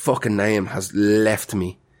 and his fucking name has left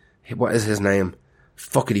me. What is his name?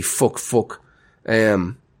 Fuckity fuck.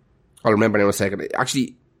 I'll remember now in a second.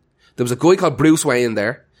 Actually, there was a guy called Bruce Wayne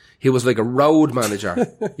there. He was like a road manager.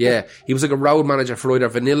 Yeah. He was like a road manager for either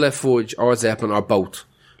Vanilla Fudge or Zeppelin or both.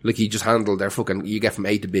 Like he just handled their fucking, you get from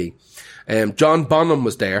A to B. John Bonham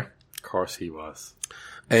was there. Of course he was.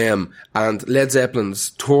 And Led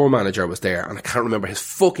Zeppelin's tour manager was there. And I can't remember his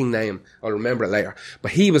fucking name. I'll remember it later.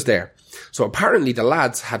 But he was there. So apparently the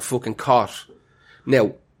lads had fucking caught.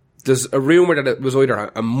 Now, there's a rumor that it was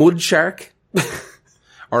either a mud shark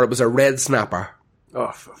or it was a red snapper.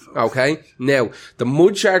 Oh, okay. Now, the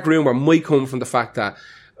mud shark rumor might come from the fact that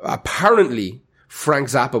apparently Frank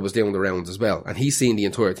Zappa was doing the rounds as well, and he's seen the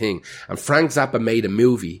entire thing. And Frank Zappa made a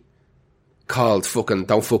movie called fucking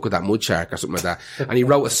Don't Fuck With That Mud Shark or something like that. And he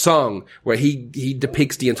wrote a song where he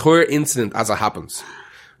depicts the entire incident as it happens.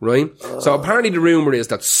 Right? So apparently the rumor is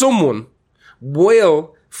that someone,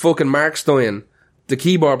 while fucking Mark Stein, the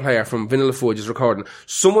keyboard player from Vanilla Fudge, is recording,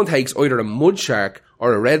 someone takes either a mud shark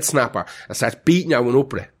or a red snapper and starts beating that one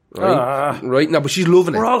up with it. Right? Right? No, but she's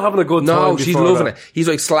loving it. We're all having a good time. No, she's loving it. He's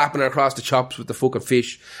like slapping her across the chops with the fucking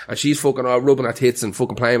fish, and she's fucking rubbing her tits and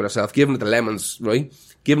fucking playing with herself, giving it the lemons, right?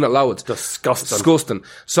 Giving it loads. Disgusting.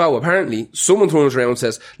 So apparently, someone turns around and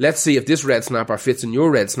says, let's see if this red snapper fits in your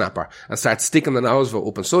red snapper, and starts sticking the nose of it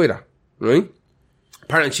up inside her. Right?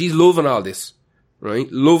 Apparently she's loving all this.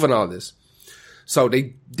 Right? Loving all this. So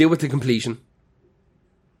they deal with the completion.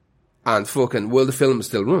 And fucking, well, the film is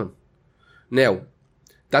still running. Now,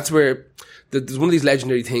 that's where, there's one of these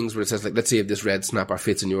legendary things where it says, like, let's see if this red snapper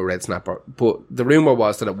fits in your red snapper. But the rumour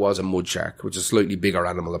was that it was a mud shark, which is a slightly bigger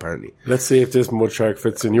animal, apparently. Let's see if this mud shark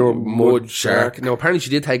fits in your mud shark. No, apparently she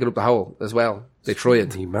did take it up the hole as well. They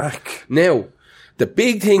tried. Mac. Now, the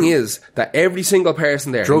big thing is that every single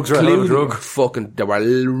person there, drugs are a drug. Fucking, they were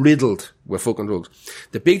riddled with fucking drugs.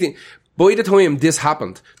 The big thing, by the time this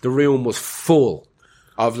happened, the room was full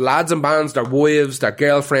of lads and bands, their wives, their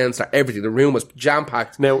girlfriends, their everything. The room was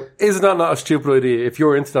jam-packed. Now, isn't that not a stupid idea, if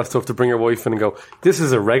you're into that stuff, to bring your wife in and go, this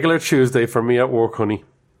is a regular Tuesday for me at work, honey?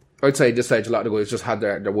 I'd say at this stage, a lot of the guys just had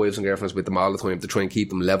their wives and girlfriends with them all the time to try and keep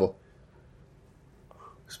them level.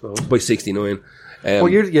 I suppose. By 69.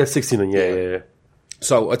 You're 69, yeah.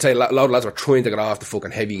 So I'd say a lot of lads were trying to get off the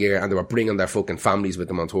fucking heavy gear, and they were bringing their fucking families with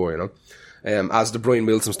them on tour, you know? As the Brian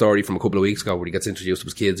Wilson story from a couple of weeks ago, where he gets introduced to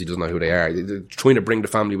his kids, he doesn't know who they are. They're trying to bring the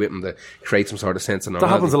family with him to create some sort of sense of normality.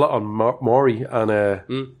 That happens a lot on Maury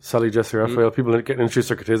and Sally Jesse Raphael. People getting introduced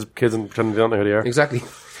to their kids and pretending they don't know who they are. Exactly.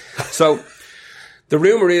 So, the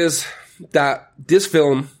rumour is that this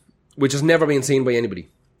film, which has never been seen by anybody,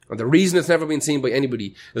 and the reason it's never been seen by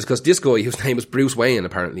anybody is because this guy, whose name is Bruce Wayne,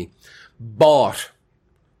 apparently, bought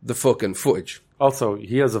the fucking footage. Also,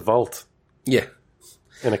 he has a vault. Yeah.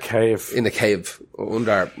 In a cave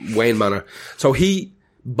under Wayne Manor. So he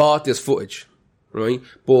bought this footage, right?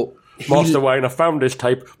 But Master Wayne, I found this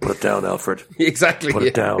tape. Put it down, Alfred. Exactly. Put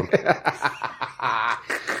it down.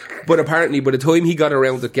 But apparently, by the time he got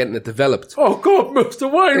around to getting it developed... Oh, God, Mr.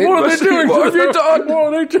 Wayne, what are they doing? What have you done?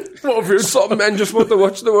 What have you done? Some men just want to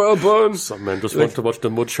watch the world burn. Some men just want to watch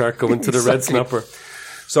the mud shark go into the red snapper.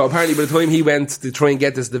 So apparently by the time he went to try and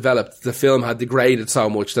get this developed, the film had degraded so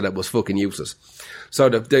much that it was fucking useless. So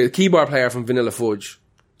the keyboard player from Vanilla Fudge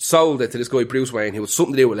sold it to this guy Bruce Wayne, who was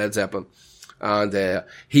something to do with Led Zeppelin. And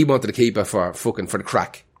he wanted to keep it for the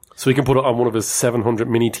crack. So he can put it on one of his 700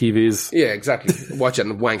 mini TVs. Yeah, exactly. Watch it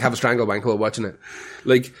and wank. Have a strangle wank while watching it.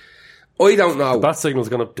 Like, I don't know. That signal's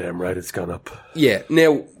gone up. Damn right, it's gone up. Yeah.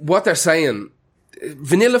 Now, what they're saying,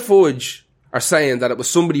 Vanilla Fudge are saying that it was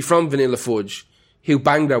somebody from Vanilla Fudge who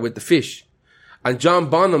banged her with the fish. And John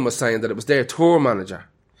Bonham was saying that it was their tour manager.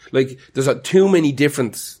 Like, there's too many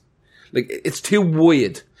different... Like, it's too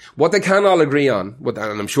wide. What they can all agree on, and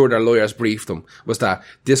I'm sure their lawyers briefed them, was that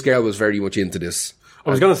this girl was very much into this.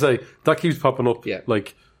 I was going to say, that keeps popping up. Yeah.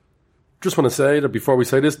 Like, just want to say that before we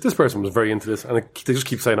say this person was very into this, and they just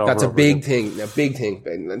keep saying over That's and a over big again. thing, a big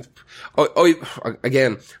thing.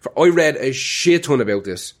 I read a shit ton about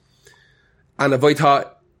this. And if I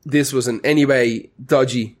thought this was in any way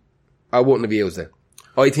dodgy, I wouldn't have used it.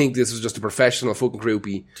 I think this was just a professional fucking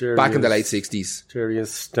groupie back in the late 60s. Jerry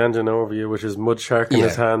is standing over you with his mud shark in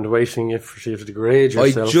his hand, waiting for you to degrade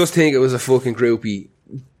yourself. I just think it was a fucking groupie,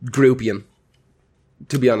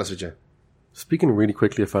 to be honest with you. Speaking really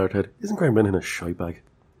quickly of Father Ted, isn't Graham Brennan a shy bag?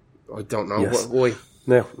 I don't know. Yes. Why?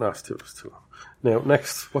 No, it's too long. Now,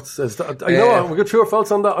 next, I know what, we got true or false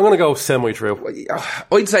on that. I'm going to go semi-true.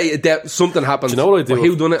 I'd say something happened. Do you know what I do?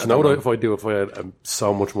 Who done it? Do you know what if I had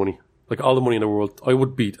so much money? Like, all the money in the world, I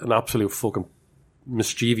would be an absolute fucking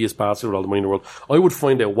mischievous bastard with all the money in the world. I would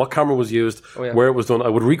find out what camera was used, where it was done. I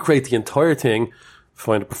would recreate the entire thing,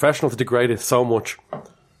 find a professional to degrade it so much,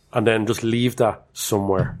 and then just leave that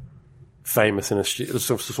somewhere famous in a studio.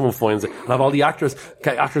 So someone finds it. And have all the actors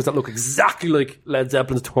that look exactly like Led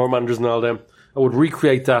Zeppelin's tour managers and all them. I would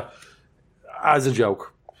recreate that as a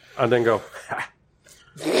joke, and then go,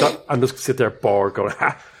 and just sit there bored going,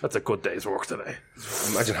 that's a good day's work today.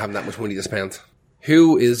 Imagine having that much money to spend.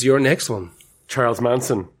 Who is your next one? Charles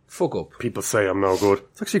Manson. Fuck up. People say I'm no good.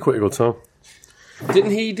 It's actually quite a good song.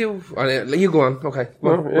 Didn't he do... you go on. Okay. Go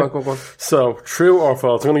on. So, true or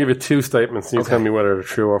false? I'm going to give you two statements. You tell me whether they're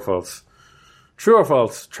true or false. True or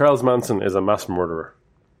false? Charles Manson is a mass murderer.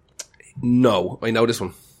 No. I know this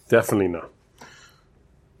one. Definitely no.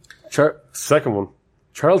 Second one.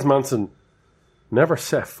 Charles Manson never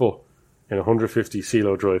set foot in 150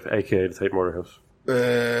 CeeLo Drive, aka the Tate Murder House.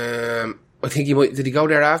 I think he might... Did he go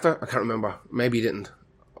there after? I can't remember. Maybe he didn't.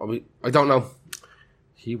 I don't know.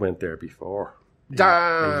 He went there before.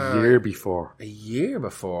 A year before. A year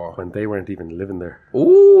before? When they weren't even living there.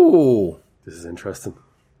 Ooh. This is interesting.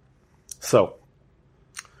 So,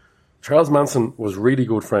 Charles Manson was really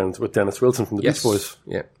good friends with Dennis Wilson from the Beach Boys.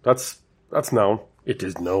 Yeah. That's known. It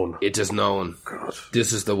is known. It is known. God.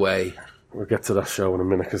 This is the way. We'll get to that show in a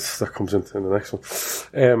minute because that comes into in the next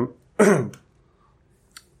one.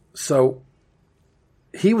 So,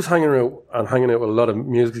 he was hanging out with a lot of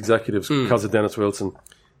music executives because of Dennis Wilson.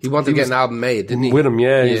 He wanted to get an album made, didn't he? With him,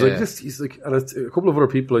 yeah. He's like, and a couple of other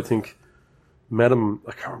people, I think, met him.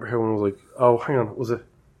 I can't remember who one was like, oh, hang on, was it?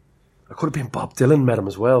 It could have been Bob Dylan met him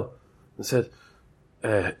as well and said,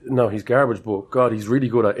 no, he's garbage, but God, he's really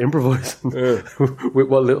good at improvising with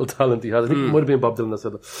what little talent he has. I think it might have been Bob Dylan that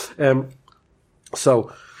said that.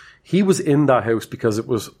 So he was in that house because it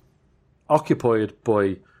was occupied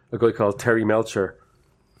by a guy called Terry Melcher,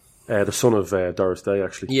 the son of Doris Day,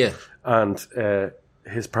 actually. Yeah. And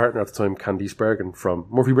his partner at the time, Candice Bergen from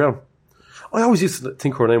Murphy Brown. I always used to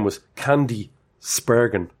think her name was Candy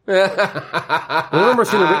Spergen. I remember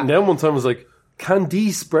seeing it written down one time. I was like,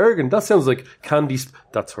 Candice Bergen. That sounds like Candice.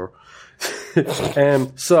 That's her.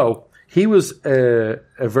 So he was a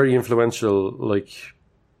very influential,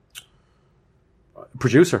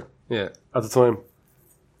 producer. Yeah. At the time,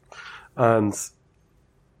 and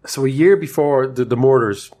so a year before the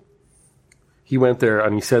murders, he went there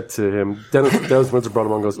and he said to him, Dennis Wilson brought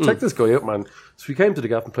him on and goes, check this guy out, man. So he came to the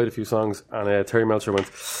Gap and played a few songs, and Terry Melcher went,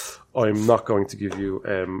 I'm not going to give you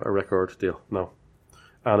a record deal, no.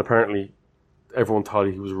 And apparently everyone thought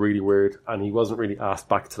he was really weird, and he wasn't really asked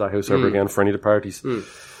back to that house ever again for any of the parties.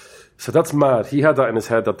 So that's mad. He had that in his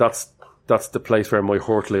head that that's the place where my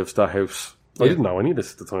heart lives, that house. I didn't know any of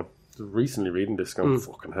this at the time. I was recently reading this going,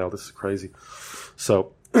 fucking hell, this is crazy.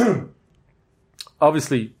 So,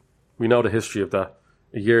 obviously, we know the history of that.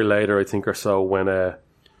 A year later, I think, or so, when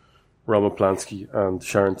Roman Polanski and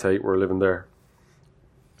Sharon Tate were living there,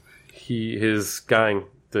 his gang,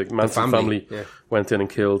 the Manson family went in and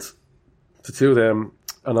killed the two of them,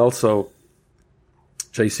 and also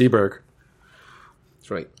Jay Seberg.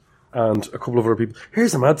 That's right. And a couple of other people.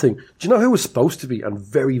 Here's the mad thing. Do you know who was supposed to be and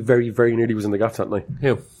very, very, very nearly was in the Gap that night?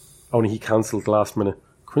 Who? Only he cancelled last minute.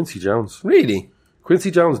 Quincy Jones. Really?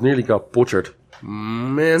 Quincy Jones nearly got butchered.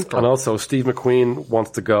 Mental. And also, Steve McQueen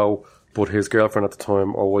wants to go, but his girlfriend at the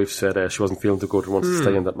time, or wife, said she wasn't feeling too good and wanted to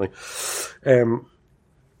stay in that night.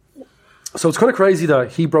 So it's kind of crazy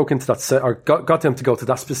that he broke into that set, or got them to go to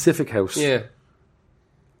that specific house. Yeah.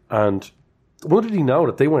 And when did he know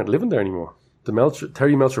that they weren't living there anymore?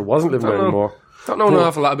 Terry Melcher wasn't living there anymore. Don't know an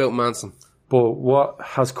awful lot about Manson. But what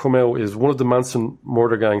has come out is one of the Manson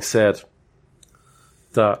murder gang said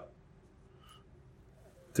that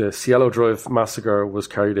the Cielo Drive massacre was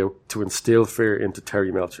carried out to instill fear into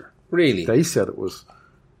Terry Melcher. Really? They said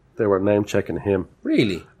they were name checking him.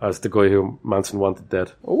 Really? As the guy who Manson wanted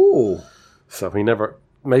dead. Oh. So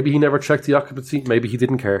maybe he never checked the occupancy, maybe he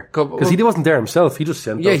didn't care. Because he wasn't there himself, he just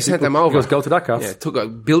sent he sent them over. He goes, go to that gaff. Yeah,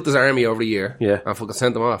 built his army over a year. Yeah. And fucking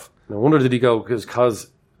sent them off. No wonder did he go, because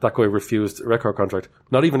that guy refused a record contract.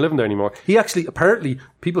 Not even living there anymore. He actually, apparently,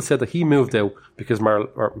 people said that he moved out because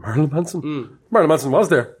Marilyn Manson? Marilyn Manson was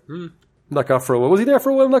there. In that gaff for a while. Was he there for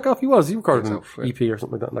a while in that gaff? He was. He recorded an EP or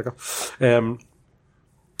something like that in that gaff.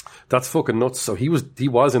 That's fucking nuts. So he was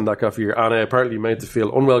in that gaff year, and apparently made to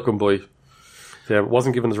feel unwelcome by,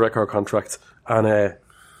 wasn't given his record contract, and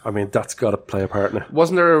I mean, that's got to play a part in it.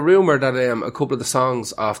 Wasn't there a rumour that a couple of the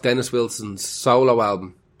songs off Dennis Wilson's solo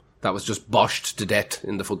album that was just boshed to death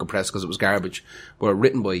in the fucking press because it was garbage were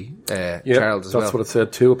written by Charles as well? That's what it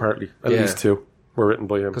said too, apparently. At least two were written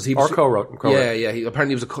by him. He or co-wrote. Yeah.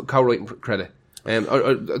 Apparently it was a co-writing credit.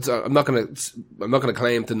 I'm not gonna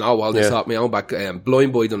claim to know all this off my own back.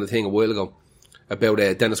 Blind Boy done a thing a while ago about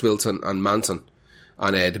Dennis Wilson and Manson,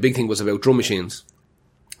 and the big thing was about drum machines.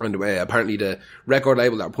 And apparently the record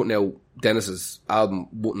label that were putting out Dennis's album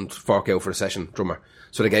wouldn't fork out for a session drummer,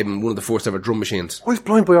 so they gave him one of the first ever drum machines. Why is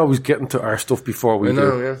Blind Boy always getting to our stuff before we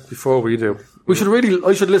do? Before we do. I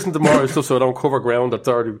should listen to more stuff so I don't cover ground that's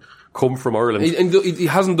already come from Ireland. He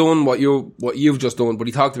hasn't done what you've just done, but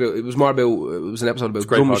he talked about, it was an episode about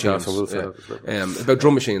drum machines. About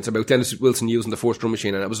drum machines, about Dennis Wilson using the first drum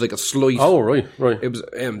machine, and it was like a slight. Oh, right. It was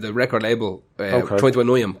the record label trying to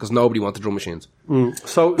annoy him because nobody wanted drum machines.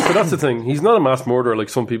 So that's the thing. He's not a mass murderer like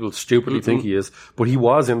some people stupidly think he is, but he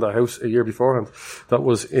was in that house a year beforehand. That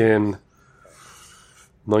was in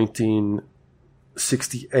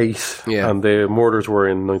 1968, and the murders were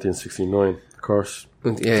in 1969, of course.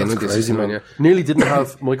 Yeah, that's crazy, man. Yeah. Nearly didn't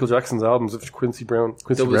have Michael Jackson's albums if Quincy Jones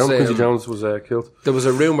was killed. There was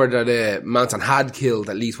a rumour that Manson had killed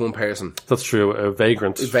at least one person. That's true, a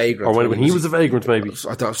vagrant. Or when he was a vagrant, maybe.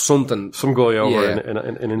 I thought some guy over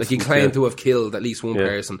in like he claimed to have killed at least one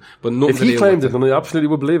person, but nothing. If he claimed it, then I absolutely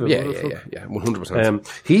would believe it. Yeah, 100%.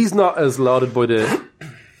 He's not as lauded by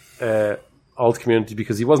the alt community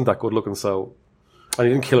because he wasn't that good looking, so. And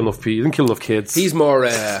he didn't kill enough people. He didn't kill enough kids. He's more.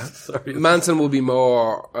 Manson would be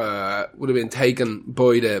more. Would have been taken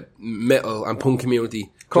by the metal and punk community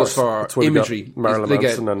just for imagery. Marilyn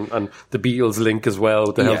Manson and the Beatles link as well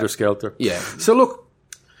with the Helter Skelter. Yeah. So look,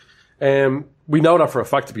 we know that for a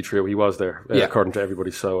fact to be true. He was there, according to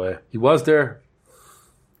everybody. So he was there.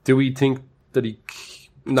 Do we think that he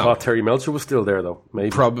thought Terry Melcher was still there though?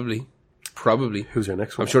 Maybe. Probably. Who's your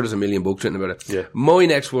next one? I'm sure there's a million books written about it. Yeah. My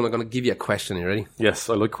next one, I'm going to give you a question. You ready? Yes,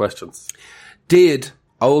 I like questions. Did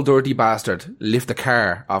old dirty bastard lift a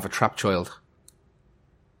car off a trapped child?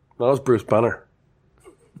 That was Bruce Banner.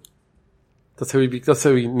 That's how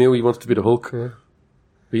he knew he wanted to be the Hulk. Yeah.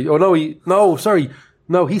 He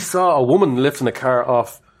saw a woman lifting a car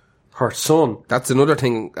off her son. That's another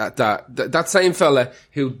thing. That same fella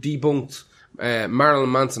who debunked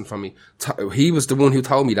Marilyn Manson from me. He was the one who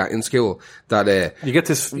told me that in school that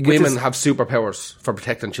women have superpowers for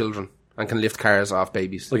protecting children and can lift cars off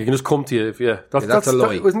babies. Like you can just come to you if that's a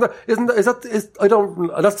lie.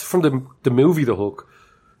 That's from the movie The Hulk.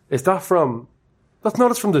 Is that from? That's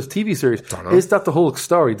not. It's from the TV series. Is that the Hulk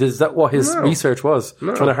story? Is that what his research was?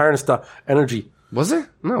 Trying to harness that energy. Was it?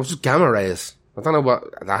 No, it was just gamma rays. I don't know what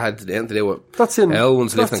that had to do with. That's in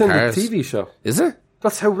Elwin's lifting cars. The TV show. Is it?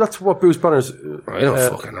 That's what Bruce Banner's. I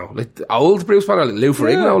don't fucking know. Like the old Bruce Banner, like Lou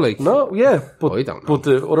Ferrigno, like. No, yeah, but I don't know. But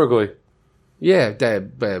the other guy. Yeah,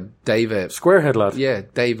 David. Squarehead lad. Yeah,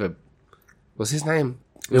 David. What's his name?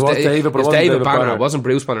 It was David, but it wasn't David Banner. Banner. It wasn't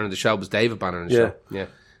Bruce Banner in the show. It was David Banner in the show. Yeah.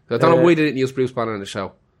 I don't know why they didn't use Bruce Banner in the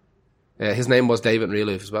show. His name was David in real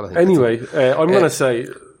life as well, I think. Anyway, I'm going to say,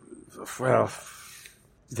 well,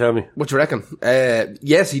 tell me. What do you reckon?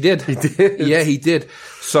 Yes, he did. He did? Yeah, he did.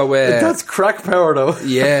 So, that's crack power though.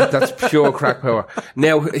 Yeah, that's pure crack power.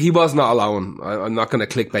 Now, he was not alone. I'm not going to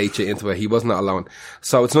clickbait you into it. He was not alone.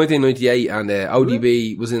 So it's 1998 and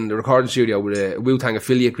ODB was in the recording studio with a Wu-Tang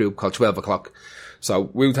affiliate group called 12 O'Clock. So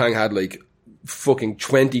Wu-Tang had like fucking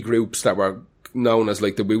 20 groups that were known as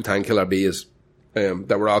like the Wu-Tang Killer Bees.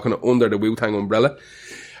 that were all kind of under the Wu-Tang umbrella.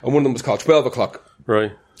 And one of them was called 12 O'Clock.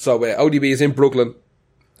 Right. So ODB is in Brooklyn,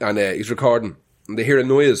 and he's recording, and they hear a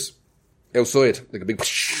noise outside, like a big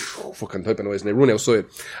fucking type of noise, and they run outside,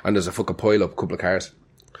 and there's a fucking pile up, a couple of cars,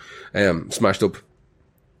 smashed up.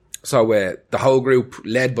 So the whole group,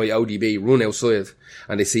 led by ODB, run outside,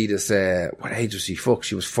 and they see this, what age was she? Fuck,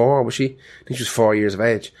 she was 4, was she? I think she was 4 years of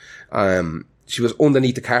age. She was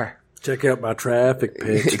underneath the car. Check out my traffic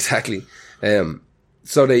page. Exactly.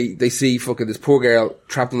 So they see fucking this poor girl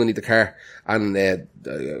trapped underneath the car, and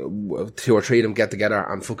 2 or 3 of them get together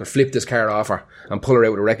and fucking flip this car off her and pull her out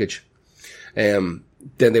of the wreckage.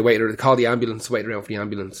 Then they called the ambulance, waited around for the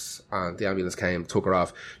ambulance, and the ambulance came, took her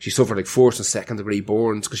off. She suffered like 1st and 2nd degree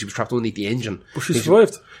burns because she was trapped underneath the engine. But she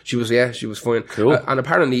survived. She was fine. Cool. And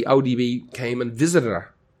apparently ODB came and visited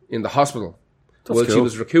her in the hospital while cool. she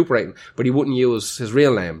was recuperating, but he wouldn't use his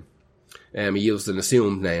real name. He used an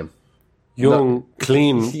assumed name. Young,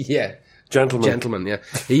 clean Yeah. gentleman. Yeah.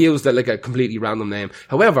 He used like a completely random name.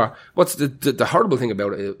 However, what's the horrible thing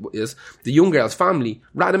about it is the young girl's family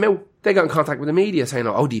rat him out. They got in contact with the media saying,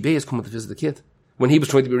 oh, ODB is coming to visit the kid. When he was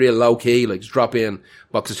trying to be real low key, like just drop in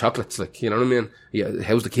box of chocolates, like, you know what I mean? Yeah,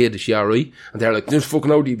 how's the kid? Is she alright? And they're like, there's fucking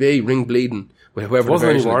ODB, ring bleeding. With whoever Wasn't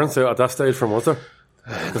the any version- warrants out at that stage from was there?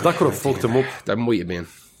 Because that could have fucked him up. There might have been.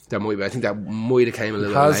 I think that might have came a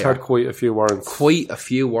little Has later. had quite a few warrants. Quite a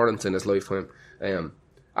few warrants in his lifetime.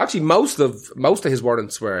 Actually, most of his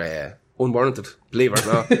warrants were unwarranted, believe it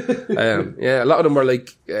or not. Yeah, a lot of them were like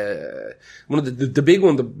one of the big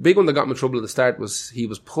one. The big one that got him in trouble at the start was he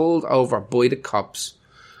was pulled over by the cops,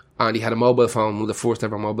 and he had a mobile phone, one of the first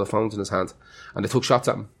ever mobile phones in his hand, and they took shots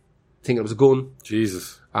at him, thinking it was a gun.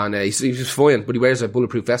 Jesus. And he was fine, but he wears a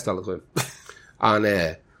bulletproof vest all the time.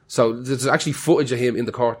 And so there's actually footage of him in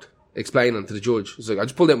the court explaining to the judge. He's like, I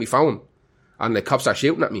just pulled out my phone, and the cops are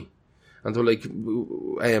shooting at me. And they're like,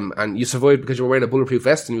 and you survived because you were wearing a bulletproof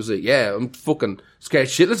vest? And he was like, yeah, I'm fucking scared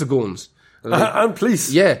shitless of guns. And, like, And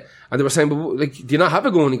police. yeah. And they were saying, but like, do you not have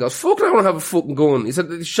a gun? He goes, fuck, I don't have a fucking gun. He said,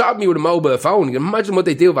 they shot me with a mobile phone. You can imagine what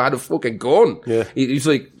they do if I had a fucking gun. Yeah. He's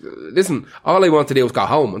like, listen, all I want to do is go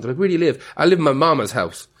home. And they're like, where do you live? I live in my mama's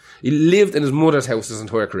house. He lived in his mother's house his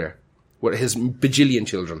entire career with his bajillion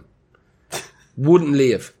children. Wouldn't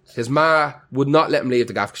leave. His ma would not let him leave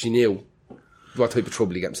the gaff because she knew what type of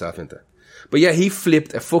trouble he get himself into. But yeah, he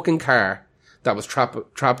flipped a fucking car that was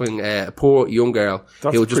trapping a poor young girl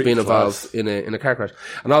That's who had just pretty been involved class. in a car crash.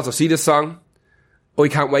 And also, see this song? I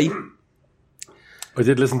Can't Wait. I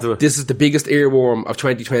did listen to it. This is the biggest earworm of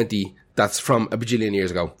 2020 that's from a bajillion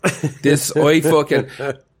years ago. I'd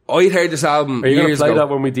heard this album Are you going to years play ago. that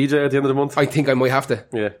when we DJ at the end of the month? I think I might have to.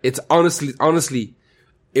 Yeah. It's honestly,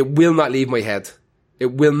 it will not leave my head.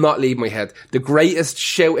 It will not leave my head. The greatest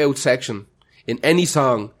shout-out section in any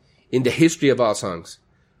song in the history of all songs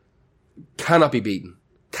cannot be beaten.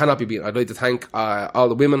 Cannot be beaten. I'd like to thank all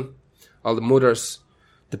the women, all the mothers,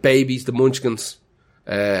 the babies, the munchkins.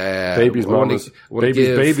 Babies, mamas.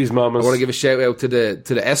 Babies, mamas. I want to give a shout out to the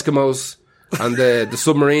Eskimos and the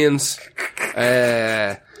submarines,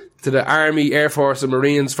 to the Army, Air Force and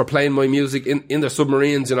Marines for playing my music in their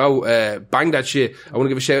submarines, you know, bang that shit. I want to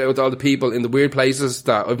give a shout out to all the people in the weird places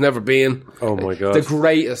that I've never been. Oh my God. The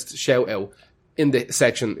greatest shout out in the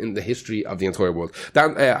section in the history of the entire world.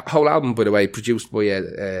 That whole album, by the way, produced by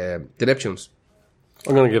the Neptunes.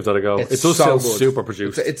 I'm going to give that a go. It does so sound good. super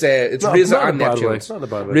produced. It's Not- RZA not and in a bad way. Neptunes. Not in a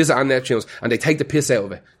bad way. RZA and Neptunes, and they take the piss out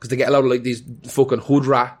of it because they get a lot of like these fucking hood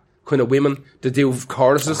rat kind of women to do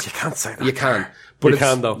choruses. You can't say that. You can. But You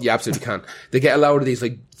it's- can, though. You absolutely can. They get a lot of these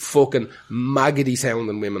like fucking maggoty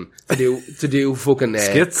sounding women to do fucking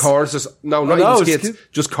Skits? choruses. No, not no, even skits, skits.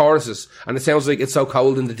 just choruses. And it sounds like it's so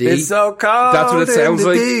cold in the D. It's so cold That's what it in sounds the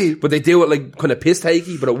like. D. But they do it like kind of piss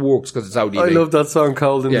takey, but it works because it's ODB. I love that song,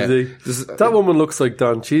 Cold in Yeah. the D. This is- That woman looks like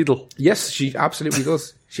Dan Cheadle. Yes, she absolutely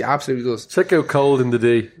does. She absolutely does. Check out Cold in the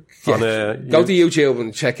D. Yeah. On, Go to YouTube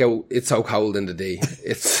and check out It's So Cold in the D.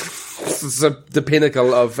 It's the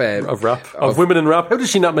pinnacle of rap. Of women in rap. How does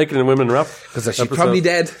she not make it in women in rap? because she's Episode. probably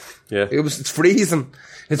dead. Yeah. It's freezing.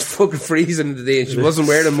 It's fucking freezing in the day, and she wasn't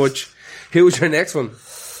wearing much. Who was your next one?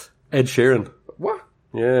 Ed Sheeran. What?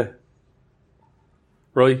 Yeah.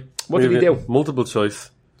 Right. What did he Maybe do? Multiple choice.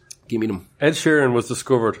 Give me them. Ed Sheeran was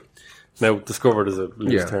discovered. Now, discovered is a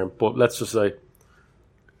loose Yeah. term, but let's just say.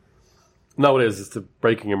 Nowadays, it's the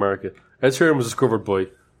breaking America. Ed Sheeran was discovered by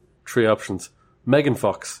 3 options: Megan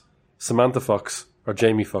Fox, Samantha Fox, or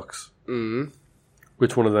Jamie Fox. Mm-hmm.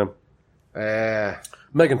 Which one of them?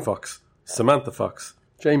 Megan Fox, Samantha Fox,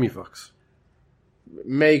 Jamie Fox.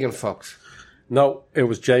 Megan Fox. No, it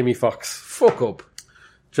was Jamie Fox. Fuck up.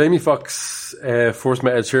 Jamie Foxx first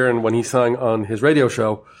met Ed Sheeran when he sang on his radio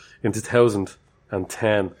show in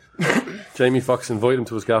 2010. Jamie Foxx invited him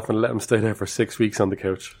to his gaff and let him stay there for 6 weeks on the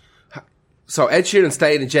couch. So Ed Sheeran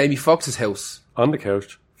stayed in Jamie Foxx's house. On the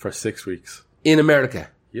couch for 6 weeks. In America.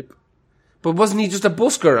 Yep. But wasn't he just a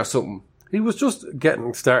busker or something? He was just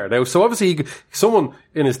getting started out. So obviously someone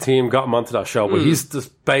in his team got him onto that show, but he's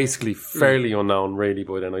just basically fairly unknown really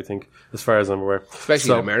by then, I think, as far as I'm aware.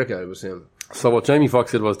 Especially in America, I was saying. So what Jamie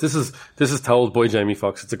Foxx did was, this is told by Jamie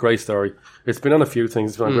Foxx. It's a great story. It's been on a few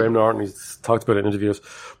things. It's been on Graham Norton. He's talked about it in interviews.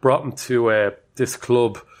 Brought him to this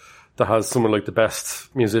club that has some of like the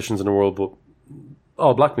best musicians in the world, but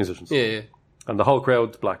all black musicians. Yeah, yeah. And the whole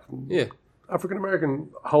crowd's black. Yeah. African American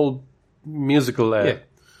whole musical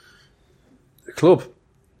club.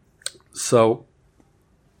 So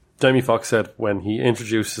Jamie Foxx said when he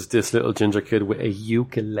introduces this little ginger kid with a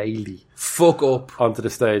ukulele Fuck up. onto the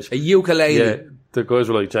stage, A ukulele. yeah, the guys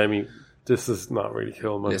were like, Jamie, this is not really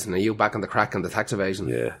cool, man. Listen, are you back on the crack and the tax evasion?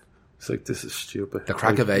 Yeah, it's like, this is stupid. The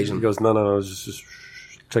crack Like, evasion. He goes, no, just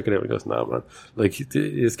check it out. He goes, nah, man, like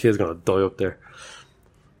this kid's gonna die up there.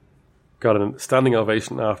 Got a standing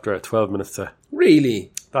ovation after a 12-minute set.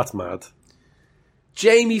 Really? That's mad.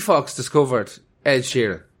 Jamie Foxx discovered Ed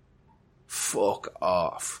Sheeran. Fuck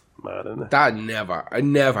off. Mad, isn't it? I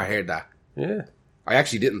never heard that. Yeah. I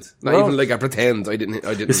actually didn't. Not No. even like I pretend I didn't.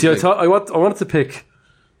 You see, like, I wanted to pick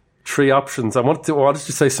 3 options. I wanted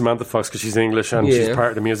to say Samantha Fox because she's English and she's part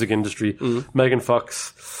of the music industry. Megan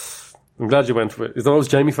Fox. I'm glad you went with it. It's always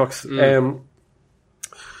Jamie Foxx.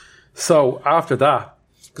 So after that,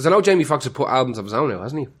 because I know Jamie Foxx has put albums of his own out,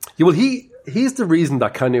 hasn't he? yeah, well, he's the reason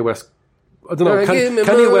that Kanye West. I don't know. No, give me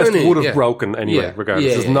Kanye West money. would have Yeah. broken anyway, Yeah. regardless.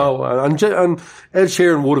 Yeah, There's yeah, no, and Ed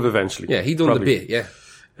Sheeran would have eventually. Yeah, he done probably. the bit. Yeah,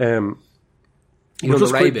 But done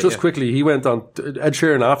just the Ray bit, yeah. quickly, he went on. Ed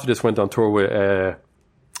Sheeran after this went on tour with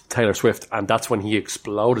Taylor Swift, and that's when he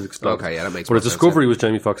exploded. Okay, yeah, that makes But more his sense, discovery was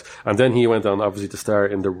Jamie Foxx, and then he went on obviously to star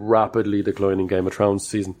in the rapidly declining Game of Thrones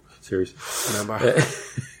series. Remember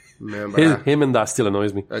that. Him and that still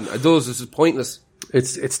annoys me. And it does. This is pointless.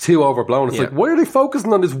 It's too overblown. It's Yeah. like, why are they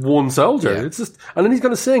focusing on this one soldier? Yeah. It's just, and then he's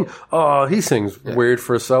going to sing. Oh, he sings weird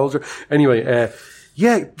for a soldier. Anyway,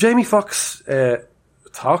 Jamie Foxx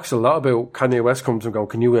talks a lot about Kanye West comes and go,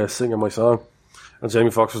 can you sing in my song? And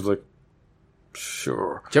Jamie Foxx was like,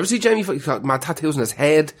 sure. Do you ever see Jamie Foxx? He's got mad tattoos on his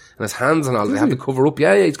head and his hands and all. They have to cover up.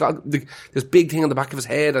 Yeah, he's got this big thing on the back of his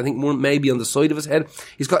head. I think one maybe on the side of his head.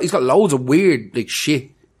 He's got loads of weird like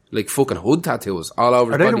shit, like fucking hood tattoos all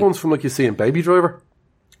over. Are his they body. the ones from like you see in Baby Driver?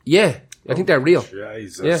 Yeah, I think they're real.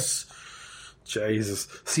 Jesus. So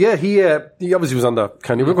yeah, he obviously was on that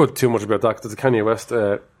Kanye. We won't go too much about that because the Kanye West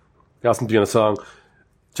he asked him to be on a song.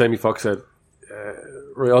 Jamie Foxx said,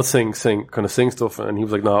 right, I'll sing stuff, and he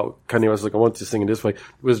was like, no, Kanye West was like, I want you to sing in this way. It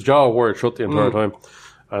was jaw word shut the entire time.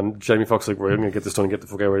 And Jamie Foxx was like, right, I'm going to get this done and get the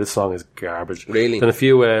fuck out of here. This song is garbage. Really? Then a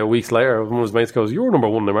few weeks later, one of his mates goes, you're number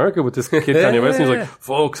one in America with this kid Kanye West. And he was like,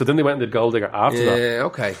 fuck. So then they went and did Gold Digger after that. Yeah,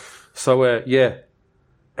 okay. So, Ed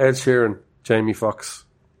Sheeran, Jamie Foxx.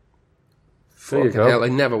 There you Fucking go. hell, I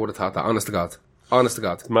never would have thought that. Honest to God. Honest to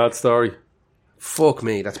God. Mad story. Fuck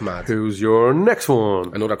me, that's mad. Who's your next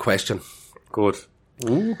one? Another question. Good.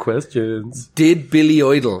 Ooh, questions. Did Billy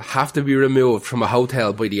Idol have to be removed from a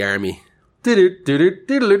hotel by the army? Boom.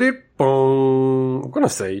 I'm gonna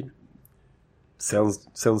say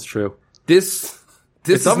sounds true. This It's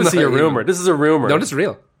is obviously not a rumor. This is a rumor. No, this is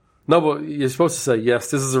real. No, but you're supposed to say yes.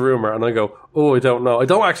 This is a rumor, and I go, oh, I don't know. I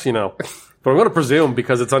don't actually know, but I'm gonna presume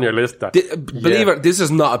because it's on your list. That Believe it, this is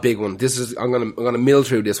not a big one. This is I'm gonna mill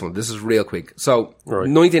through this one. This is real quick. So, Right.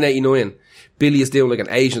 1989, Billy is doing like an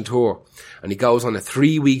Asian tour, and he goes on a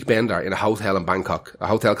 3-week bender in a hotel in Bangkok, a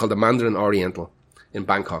hotel called the Mandarin Oriental in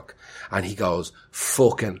Bangkok, and he goes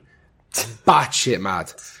fucking batshit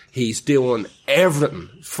mad. He's doing everything,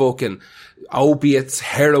 fucking opiates,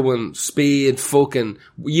 heroin, speed, fucking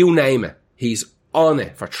you name it. He's on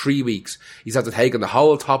it for 3 weeks. He's had to take on the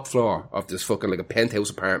whole top floor of this fucking like a penthouse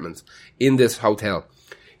apartment in this hotel.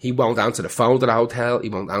 He won't answer the phone to the hotel. He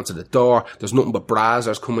won't answer the door. There's nothing but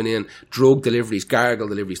brazzers coming in, drug deliveries, gargle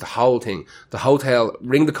deliveries, the whole thing. The hotel,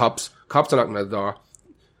 ring the cops. Cops are knocking at the door.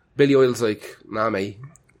 Billy Idol's like, nah mate,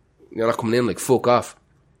 you're not coming in, like fuck off.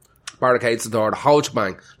 Barricades the door, the whole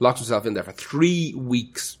shebang, locks himself in there for 3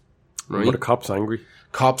 weeks. Right? Were the cops angry?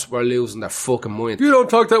 Cops were losing their fucking mind. You don't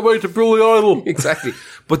talk that way to Billy Idol. Exactly.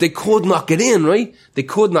 But they could not get in, right? They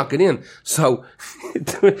could not get in. So,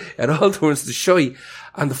 it all turns to shy.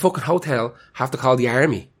 And the fucking hotel have to call the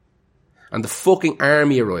army. And the fucking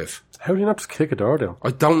army arrive. How do you not just kick a door down? I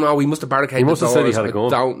don't know. He must have barricaded He must the have said he doors. had a gun. I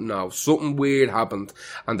don't know. Something weird happened.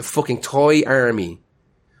 And the fucking Thai army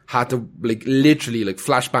had to, like, literally, like,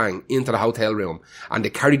 flashbang into the hotel room, and they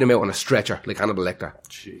carried him out on a stretcher, like Hannibal Lecter.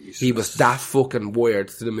 Jesus. He was that fucking wired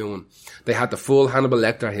to the moon. They had to full Hannibal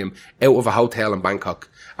Lecter him out of a hotel in Bangkok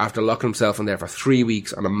after locking himself in there for 3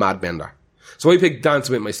 weeks on a mad bender. So I picked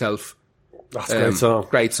Dancing With Myself. That's a great song.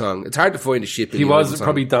 Great song. It's hard to find a shit. He was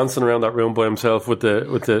probably dancing around that room by himself with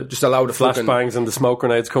the just a load of flashbangs and the smoke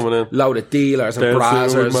grenades coming in. Loud of dealers and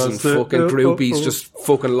brazzers and fucking groupies just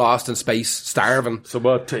fucking lost in space, starving. So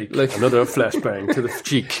I'll take another flashbang to the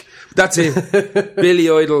cheek. That's it. Billy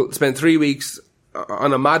Idol spent 3 weeks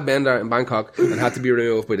on a mad bender in Bangkok and had to be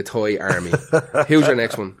removed by the Thai army. Who's your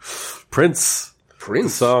next one? Prince. The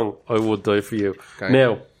song, I Would Die For You. Okay.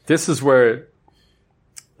 Now, this is where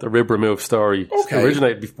the rib remove story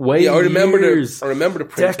originated way I remember years, the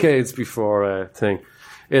Prince decades before thing.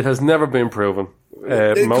 It has never been proven.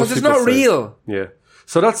 Because it's not real. Yeah.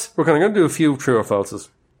 So we're kind of going to do a few true or falses.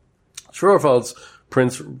 True or false,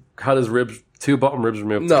 Prince had his two bottom ribs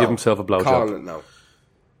removed to give himself a blowjob. No.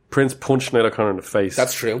 Prince punched Niall O'Connor in the face.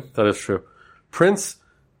 That's true. That is true. Prince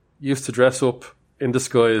used to dress up in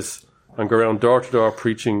disguise and go around door to door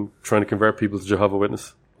preaching, trying to convert people to Jehovah's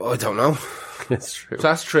Witness. Oh, I don't know. It's true.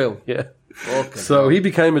 That's true. Yeah. Okay. So he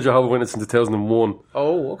became a Jehovah's Witness in 2001.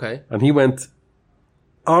 Oh, okay. And he went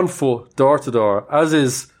on foot, door to door, as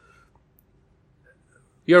is...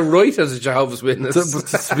 You're right as a Jehovah's Witness.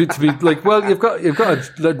 to be like, well, you've got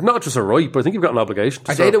not just a right, but I think you've got an obligation.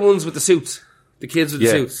 Are they the ones with the suits? The kids with the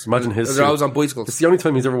suits? Imagine his suit. They're always on bicycles. It's the only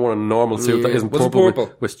time he's ever worn a normal suit that isn't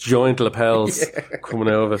purple. With giant lapels coming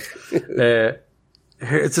out of it.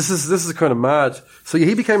 This is kind of mad. So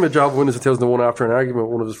he became a Jehovah's Witness in 2001 after an argument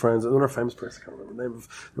with one of his friends, another famous person, I can't remember the name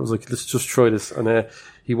of. It was like, let's just try this. And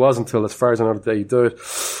he was until, as far as I know, the day he died,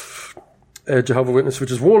 a Jehovah's Witness, which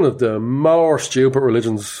is one of the more stupid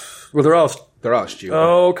religions. Well, they're all stupid.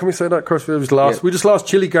 Oh, can we say that? Of course, we just lost. Yeah. We just lost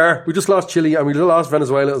Chile, Gar. We just lost Chile, and we lost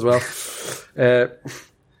Venezuela as well.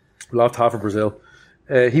 We lost half of Brazil.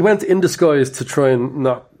 He went in disguise to try and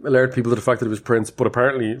not alert people to the fact that he was Prince, but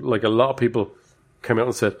apparently, like, a lot of people came out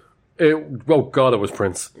and said, oh God, it was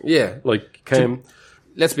Prince. Yeah. Like, came...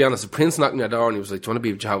 Let's be honest, if Prince knocked on your door and he was like, do you want to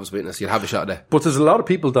be a Jehovah's Witness? You'd have a shot at it. But there's a lot of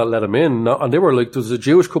people that let him in, and they were like, there was a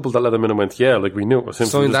Jewish couple that let him in and went, yeah, like, we knew it was him.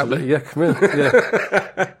 Sign that, yeah, come in.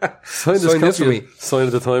 Yeah. Sign this for me. Sign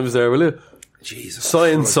of the Times there, will you? Jesus.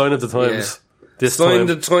 Sign of the Times. Yeah. Sign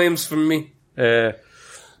the Times for me.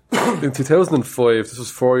 In 2005, this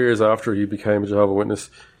was 4 years after he became a Jehovah's Witness,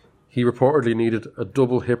 he reportedly needed a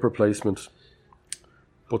double hip replacement,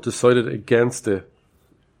 but decided against it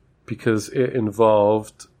because it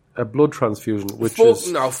involved a blood transfusion, which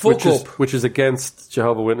is against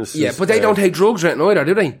Jehovah's Witnesses. Yeah, but they don't take drugs right now either,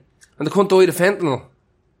 do they? And they couldn't die of fentanyl.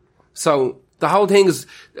 So the whole thing is...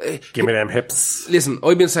 give me them hips. Listen,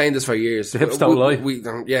 I've been saying this for years. The hips don't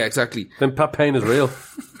lie. Yeah, exactly. Then Pat Payne is real.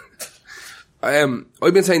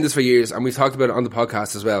 I've been saying this for years, and we've talked about it on the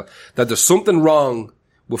podcast as well, that there's something wrong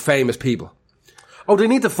with famous people. Oh, they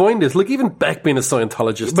need to find this. Like, even Beck being a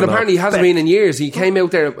Scientologist. But apparently he hasn't been in years. He came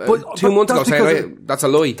out there 2 months ago saying, that's a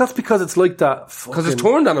lie. That's because it's like that. Because it's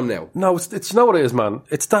turned on him now. No, it's not what it is, man.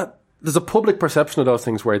 It's that there's a public perception of those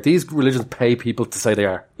things where these religions pay people to say they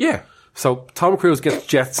are. Yeah. So Tom Cruise gets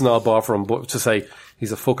jets and all bought for him, but to say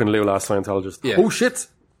he's a fucking lula Scientologist. Yeah. Oh, shit.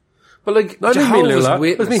 But like, I didn't mean lula. I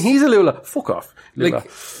mean, he's a lula. Fuck off. Lula.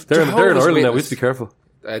 Like, they're in Ireland now. We have to be careful.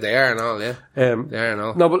 They are and all, yeah. They are and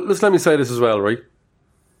all. No, but let me say this as well, right?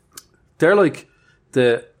 They're like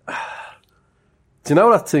do you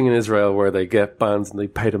know that thing in Israel where they get bands and they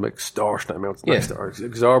pay them extortionate amounts,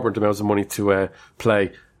 exorbitant amounts of money to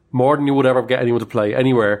play more than you would ever get anyone to play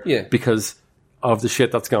anywhere, because of the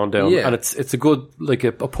shit that's gone down, and it's a good like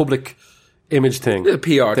a public image thing. A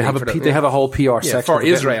PR. They have a whole PR section for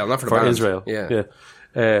Israel, not for the bands. Israel. Yeah.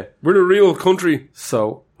 We're the real country.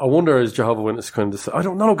 So I wonder, is Jehovah's Witness kind of... I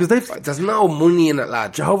don't know, because there's no money in it,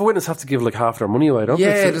 lad. Jehovah's Witness have to give like half their money away, don't they?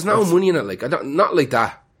 Yeah, there's no money in it. Like, not like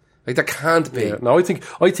that. Like, that can't be. Yeah. No, I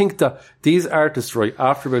think that these artists, right,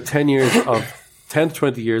 after about 10 to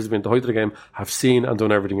 20 years of being at the height of the game, have seen and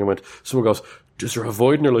done everything and went, someone goes, is there a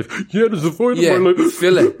void in your life? Yeah, there's a void in my life.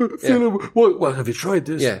 Fill it. Well, have you tried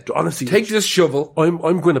this? Yeah. Honestly. Take this shovel. I'm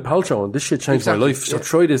Gwyneth Paltrow and this shit changed my life. So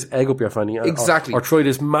try this egg up your fanny. Exactly. Or try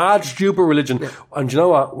this mad, stupid religion. Yeah. And do you know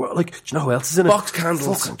what? Well, like, do you know who else is in it? Box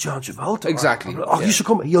candles. Fucking John Travolta. Exactly. You should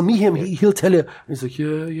come. You'll meet him. He'll tell you. And he's like,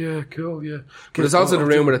 yeah, cool, yeah. But there's also the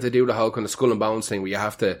rumour that they do the whole kind of skull and bones thing where you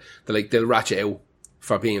have to, they'll ratchet out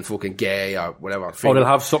for being fucking gay or whatever. They'll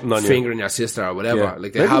have something on you. Fingering your sister or whatever. Yeah.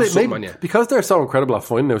 Like, they have something on you. Because they're so incredible at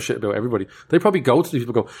finding out shit about everybody, they probably go to these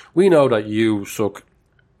people and go, we know that you suck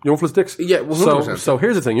You want full of sticks? Yeah, 100%. So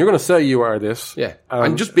here's the thing. You're going to say you are this. Yeah.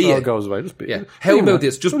 And just be it. it. Goes away. Just be Yeah. it. How about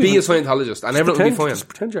this? Just be a Scientologist and everything will be fine. Just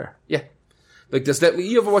pretend you are. Yeah. Like this,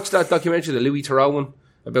 you ever watch that documentary, the Louis Theroux one,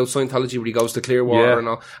 about Scientology where he goes to Clearwater and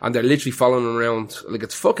all, and they're literally following him around, like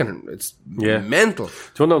it's mental.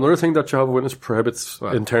 Do you know another thing that Jehovah's Witness prohibits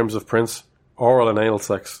in terms of Prince? Oral and anal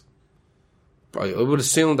sex. I would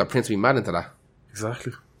assume that Prince would be mad into that.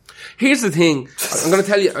 Exactly. Here's the thing. I'm going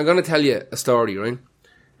to tell you a story, right?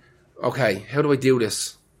 Okay, how do I do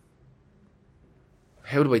this?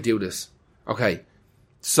 Okay,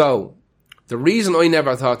 so the reason I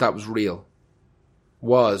never thought that was real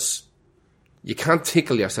was you can't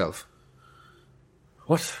tickle yourself.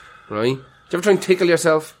 What? Right? Do you ever try and tickle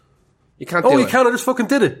yourself? You can't do it. Oh, you can. I just fucking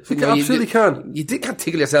did it. You absolutely can. You can't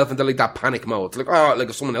tickle yourself into like that panic mode. It's like, like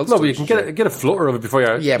if someone else No, but you can get a flutter of it before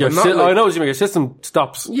you... Yeah, but not like, I know what you mean. Your system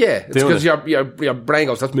stops. Yeah, it's because your brain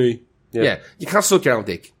goes, that's me. Yeah. You can't suck your own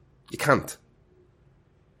dick. You can't.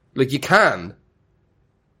 Like, you can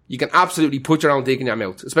absolutely put your own dick in your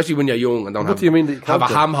mouth, especially when you're young and don't have a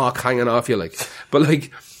ham hock hanging off you, like. But,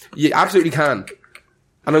 like, you absolutely can.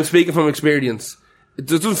 And I'm speaking from experience. It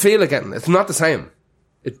doesn't feel like it. It's not the same.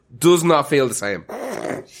 It does not feel the same.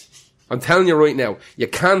 I'm telling you right now, you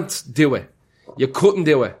can't do it. You couldn't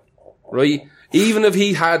do it. Right? Even if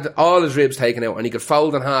he had all his ribs taken out and he could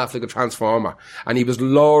fold in half like a transformer and he was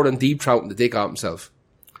lowering deep throating the dick out himself,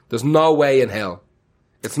 there's no way in hell.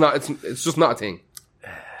 It's just not a thing.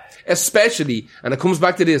 Especially, and it comes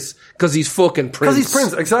back to this, because he's fucking Prince. Because he's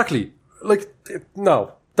Prince, exactly. Like,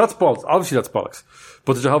 no. That's bollocks. Obviously that's bollocks.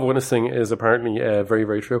 But the Jehovah's Witness thing is apparently very,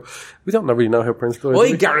 very true. We don't really know how Prince died.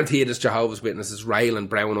 I guarantee this Jehovah's Witness is railing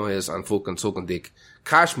brown eyes and fucking sucking dick.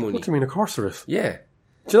 Cash money. What do you mean? Of course there is. Yeah.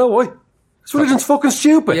 Do you know why? This religion's fucking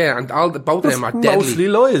stupid. Yeah, and both of them are deadly. Mostly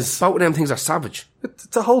lies. Both of them things are savage.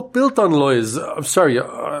 It's a whole built on lies. I'm sorry.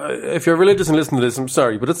 If you're religious and listen to this, I'm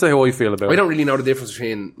sorry, but that's how I feel about it. I don't really know the difference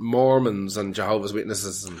between Mormons and Jehovah's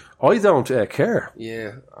Witnesses. I don't care.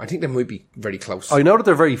 Yeah, I think they might be very close. I know that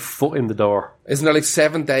they're very foot in the door. Isn't there like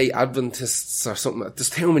Seventh-day Adventists or something? There's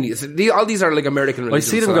too many. All these are like American religions.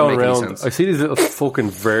 I see them going around. I see these little fucking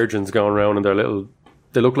virgins going around in their little...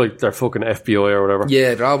 They look like they're fucking FBI or whatever.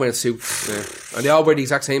 Yeah, they're all wearing suits. Yeah. And they all wear the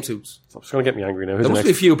exact same suits. It's going to get me angry now. There must be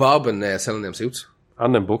a few bob in selling them suits.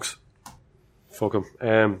 And them books. Fuck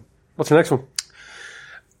them. What's the next one?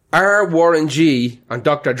 Are Warren G and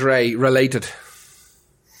Dr. Dre related?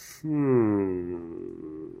 I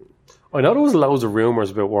know there was loads of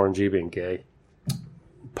rumours about Warren G being gay.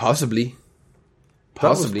 Possibly.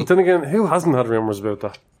 But then again, who hasn't had rumours about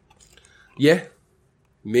that? Yeah.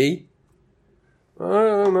 Me. I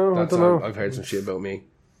don't know. I've heard some shit about me.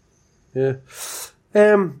 Yeah.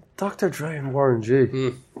 Dr. Dre and Warren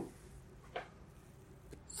G.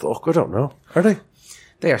 Fuck, I don't know. Are they?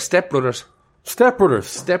 They are stepbrothers.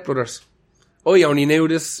 Stepbrothers. I only knew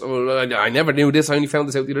this. Well, I never knew this. I only found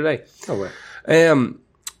this out the other day. Oh, well.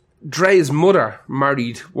 Dre's mother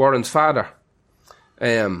married Warren's father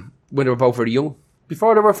when they were both very young.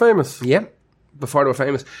 Before they were famous? Yeah, before they were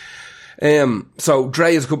famous. So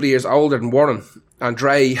Dre is a couple of years older than Warren, and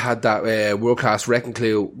Dre had that world class Wrecking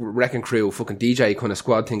Crew fucking DJ kind of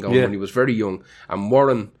squad thing going when he was very young, and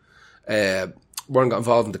Warren got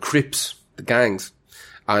involved in the Crips, the gangs,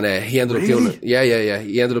 and he ended up doing it. Yeah.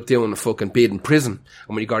 He ended up doing a fucking bid in prison,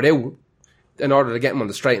 and when he got out, in order to get him on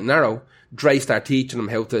the straight and narrow, Dre started teaching him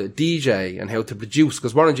how to DJ and how to produce,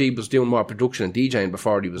 because Warren G was doing more production and DJing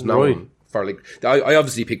before he was known. For like, I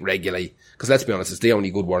obviously pick Regulate, because let's be honest, it's the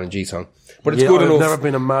only good Warren G song. But it's good enough. I've never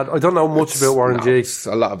been I don't know much about Warren G.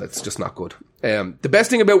 A lot of it's just not good. The best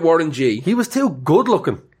thing about Warren G... He was too good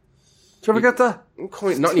looking. Did you ever get that?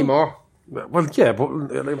 Not anymore. Well, yeah, but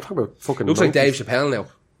I'm talking about fucking... Looks 90s. Like Dave Chappelle now.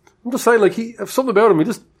 I'm just saying, like, something about him, he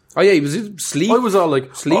just... Oh yeah, he was sleek. I was all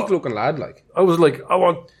like... Sleek looking lad, like. I was like, I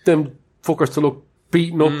want them fuckers to look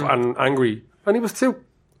beaten up and angry. And he was too...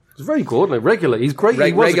 It's very good, like Regulate. He's great.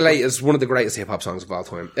 Regulate is one of the greatest hip hop songs of all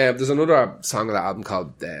time. There's another song on that album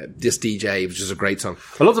called This DJ, which is a great song.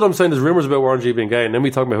 I love that I'm saying there's rumours about Warren G being gay, and then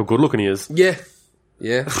we talk about how good looking he is. Yeah,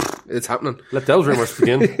 it's happening. Let those rumours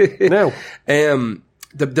begin now.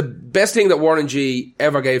 The best thing that Warren G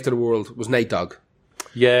ever gave to the world was Nate Dogg.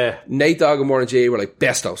 Yeah, Nate Dogg and Warren G were like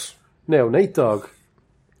bestos. Now Nate Dogg,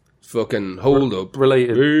 fucking hold up,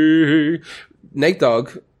 related. Nate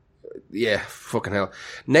Dogg. Yeah, fucking hell.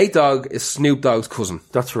 Nate Dogg is Snoop Dogg's cousin.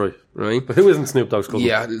 That's right. Right? But who isn't Snoop Dogg's cousin?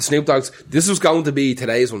 Yeah, Snoop Dogg's... This was going to be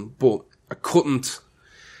today's one, but I couldn't...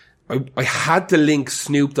 I had to link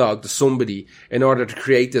Snoop Dogg to somebody in order to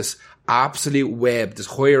create this absolute web, this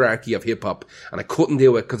hierarchy of hip-hop, and I couldn't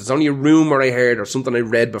do it, because it's only a rumour I heard or something I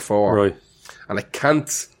read before. Right. And I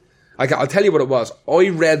can't I'll tell you what it was. I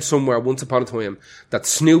read somewhere once upon a time that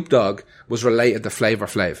Snoop Dogg was related to Flavor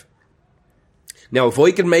Flav. Now, if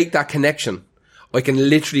I can make that connection, I can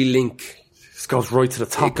literally link. This goes right to the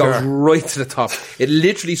top. It goes right to the top. It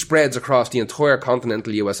literally spreads across the entire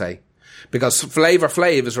continental USA. Because Flavor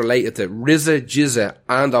Flav is related to RZA, Jizza,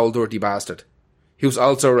 and Old Dirty Bastard. He was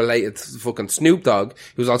also related to fucking Snoop Dogg.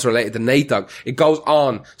 He was also related to Nate Dogg. It goes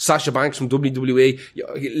on. Sasha Banks from WWE.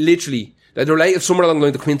 Literally, they're related somewhere along the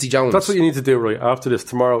line to Quincy Jones. That's what you need to do, right? After this,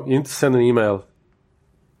 tomorrow, you need to send an email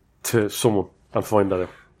to someone and find that out.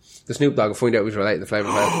 The Snoop Dogg will find out he was related to Flavor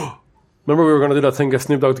Flav. Remember we were going to do that thing, get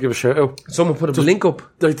Snoop Dogg to give a shout out? Someone put a link up.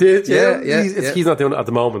 They did, yeah. Yeah. He's not doing it at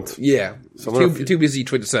the moment. Yeah. Too busy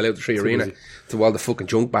trying to sell out the Tree Arena to all the fucking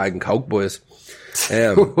junk bag and coke boys.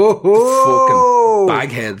 Fucking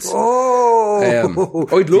bagheads.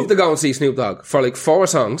 I'd love to go and see Snoop Dogg for like 4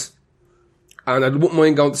 songs. And I wouldn't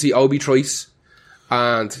mind going to see Obi Trice.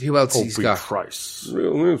 And who else he's got? Obi Trice.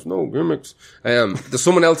 Real news, no gimmicks. There's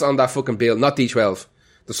someone else on that fucking bill, not D12.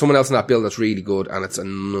 There's someone else on that bill that's really good, and it's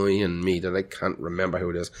annoying me that I can't remember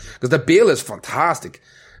who it is. Because the bill is fantastic.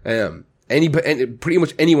 Pretty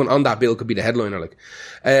much anyone on that bill could be the headliner, like.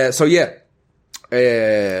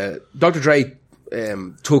 Dr. Dre,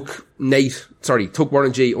 took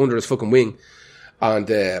Warren G under his fucking wing, and,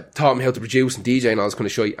 taught him how to produce and DJ and all this kind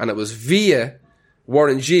of shit. And it was via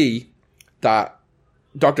Warren G that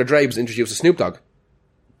Dr. Dre was introduced to Snoop Dogg.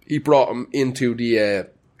 He brought him into the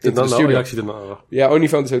studio. I actually didn't know that. Yeah, I only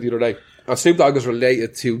found this out the other day. And Snoop Dogg is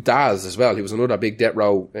related to Daz as well. He was another big death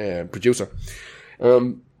row producer.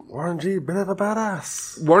 Warren G, bit of a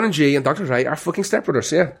badass. Warren G and Dr. Dre are fucking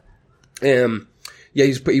stepbrothers, yeah.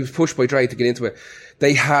 He was pushed by Dre to get into it.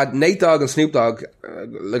 They had Nate Dogg and Snoop Dogg,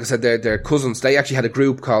 like I said, they're cousins. They actually had a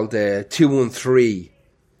group called 213,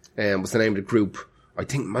 was the name of the group.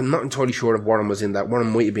 I'm not entirely sure if Warren was in that. Warren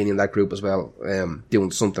might have been in that group as well, doing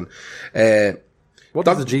something. What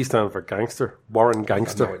does the G stand for? Gangster? Warren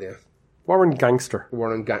Gangster? I have no idea. Warren Gangster.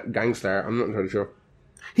 Warren Gangstar. I'm not entirely sure.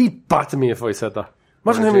 He'd batter me if I said that.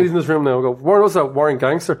 Imagine him in this room now and go, Warren, what's that? Warren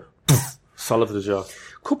Gangster? Solid to the jaw.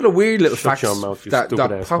 Couple of weird little Shut facts your mouth, you that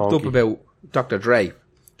stupid-ass popped up honky. about Dr. Dre.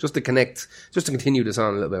 Just to continue this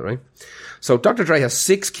on a little bit, right? So Dr. Dre has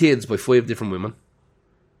 6 kids by 5 different women.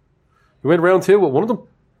 You went round 2 with one of them?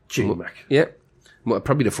 J-Mac. Yeah. Well,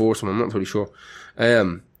 probably the 4th one, I'm not really sure.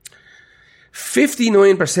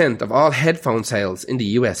 59% of all headphone sales in the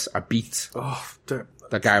US are Beats. Oh, They're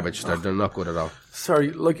garbage. They're not good at all.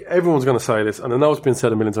 sorry, like everyone's going to say this, and I know it's been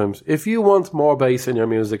said a million times. If you want more bass in your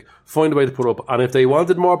music, find a way to put it up. And if they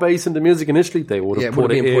wanted more bass in the music initially, they would have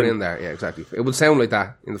put it in there. Yeah, exactly. It would sound like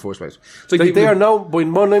that in the first place. So they are now, by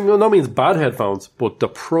no means bad headphones, but the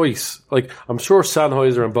price, like, I'm sure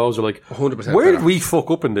Sennheiser and Bose are like, 100% where better. did we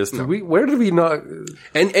fuck up in this? Where did we not?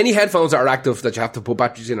 And any headphones that are active that you have to put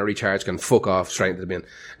batteries in or recharge can fuck off straight into the bin.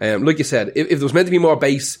 Like you said, if there was meant to be more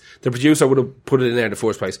bass, the producer would have put it in there in the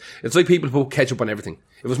first place. It's like people put ketchup on everything.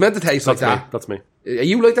 If it was meant to taste like that. That's me. Are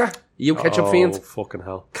you like that? Are you ketchup fiend? Oh, fucking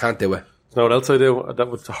hell. Can't do it. You know what else I do? That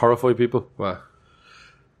would horrify people. What?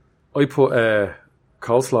 I put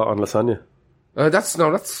coleslaw on lasagna. That's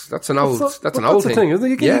an old thing. Thing, isn't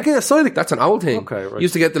it? You get a side of... That's an old thing. Okay, right. You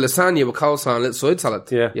used to get the lasagna with coleslaw and a little side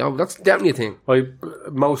salad. Yeah. That's definitely a thing.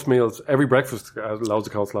 Most meals, every breakfast has loads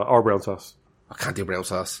of coleslaw or brown sauce. I can't do brown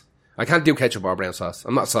sauce. I can't do ketchup or brown sauce.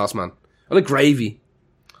 I'm not a sauce man. I like gravy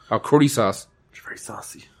or curry sauce. It's very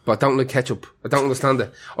saucy. But I don't like ketchup. I don't understand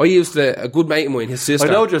it. I used a good mate of mine, his sister.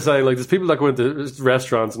 I know what you're saying. Like, there's people that go into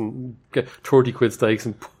restaurants and get 30 quid steaks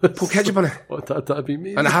and put ketchup on it. That'd be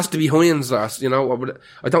me. And it has to be Heinz sauce, you know.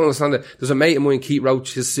 I don't understand it. There's a mate of mine, Keith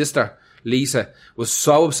Roach, his sister, Lisa, was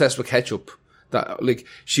so obsessed with ketchup that, like,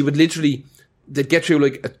 she would literally, they'd get through,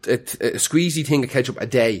 like, a squeezy thing of ketchup a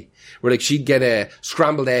day, where, like, she'd get a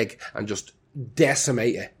scrambled egg and just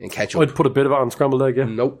decimate it in ketchup. I'd put a bit of it on scrambled egg, yeah.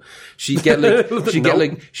 Nope. She'd get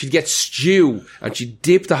she'd get stew and she'd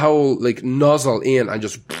dip the whole like nozzle in and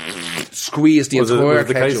just squeeze the entire was ketchup.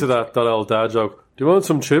 The case of that old dad joke. Do you want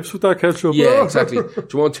some chips with that ketchup? Yeah, exactly. Do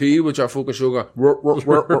you want tea with your fucking sugar? Do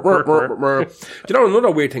you know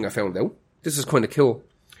another weird thing I found out? This is kind of cool.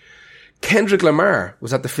 Kendrick Lamar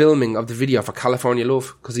was at the filming of the video for California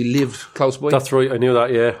Love because he lived close by. That's right. I knew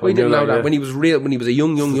that. Yeah, I didn't know that yeah. when he was a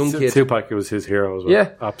young kid. Tupac was his hero as well.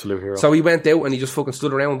 Yeah, absolute hero. So he went out and he just fucking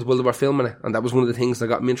stood around while they were filming it, and that was one of the things that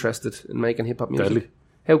got me interested in making hip hop music. Deadly.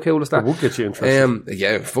 How cool is that? It would get you interested.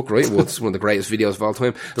 Yeah, fuck right. Well, it's one of the greatest videos of all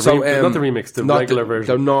time. Not the remix, the regular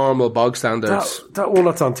version. The normal bog standards. That one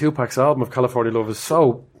that's on Tupac's album of California Love is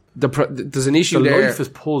so there's an issue The there. life is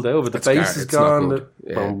pulled over. The It's bass is it's not gone. good.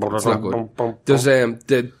 Yeah, it's not good. There's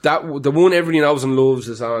the one Everybody Knows and Loves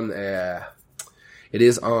is on. It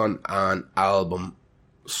is on an album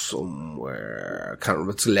somewhere. I can't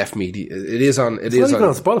remember. It's left me. It is on. It's not even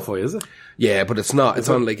on Spotify, is it? Yeah, but it's not. It's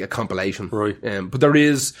on like a compilation. Right. But there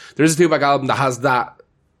is a Tupac album that has that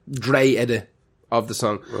Dre edit of the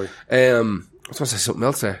song. Right. I was going to say something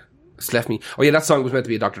else there. It's left me. Oh yeah, that song was meant to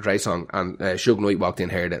be a Dr. Dre song, and Suge Knight walked in,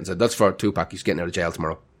 heard it, and said, "That's for Tupac. He's getting out of jail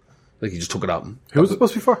tomorrow." Like he just took it out. Who was it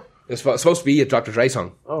supposed to be for? It's supposed to be a Dr. Dre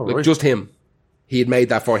song. Oh, like right. just him. He had made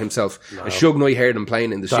that for himself. No. And Suge Knight heard him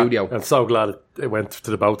playing in the studio. I'm so glad it went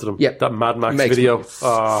to the both of them. Yeah. That Mad Max video.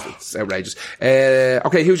 It's outrageous.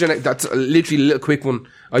 Okay, who's your next? That's literally a little quick one.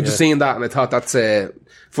 I just seen that and I thought that's,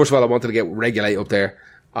 first of all, I wanted to get Regulate up there.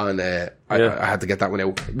 And I had to get that one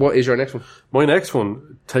out. What is your next one? My next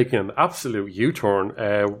one, taking an absolute U-turn,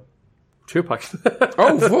 Tupac.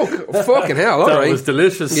 Oh, fucking hell, That alright. was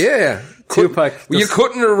delicious. Yeah. Tupac. You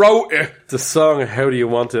couldn't have wrote it. The song, How Do You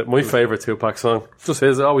Want It? My favourite Tupac song. Just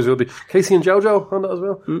his, it always will be. Casey and JoJo on that as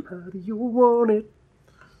well. How do you want it?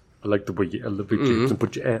 I like the big and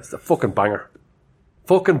put your ass. The fucking banger.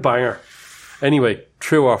 Fucking banger. Anyway,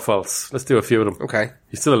 true or false? Let's do a few of them. Okay.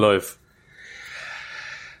 He's still alive.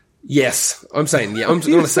 Yes, I'm saying yeah. I'm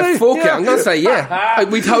going to say say fuck yeah. it. I'm going to say yeah.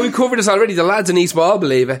 We covered this already. The lads in East Wall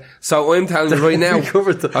believe it. So I'm telling you right now. We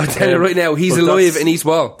covered that. I'm telling you right now. He's but alive in East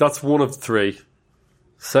Wall. That's one of three.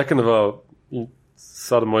 Second of all, he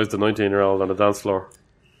sodomized a 19-year-old on the dance floor.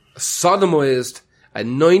 Sodomized a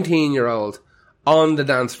 19-year-old on the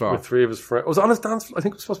dance floor. With three of his friends. It was on his dance floor. I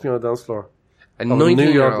think it was supposed to be on a dance floor. A Of a New York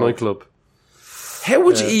 19-year-old. nightclub. How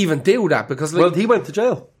would you even do that? Because like, Well, he went to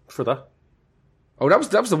jail for that. oh, that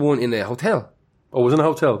was the one in the hotel. Oh, it was in a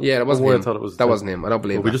hotel? Yeah, that wasn't Oh, him. I thought it was That wasn't him. I don't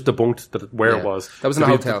believe Well, we that. just debunked where Yeah. it was. That was in a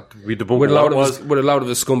hotel. We debunked with a what load it of was. his, with a load of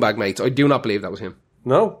his scumbag mates. I do not believe that was him.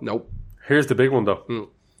 No? Nope. Here's the big one, though.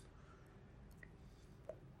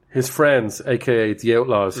 His friends, a.k.a. The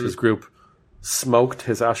Outlaws, his group, smoked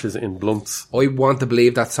his ashes in blunts. I want to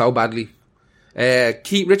believe that so badly.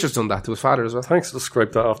 Keith Richards done that to his father as well. Thanks. Just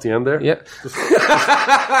scrape that off the end there. Yeah. That's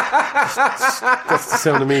the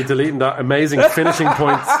sound of me deleting that amazing finishing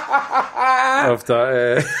point of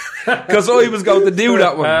that. Because I was going to do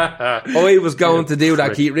that one. I was going to do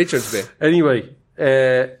that Keith Richards bit. Anyway,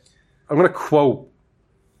 I'm going to quote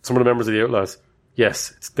some of the members of the Outlaws.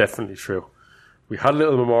 Yes, it's definitely true. We had a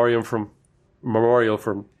little memorial from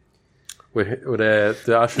with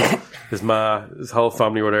the ashes. His ma, his whole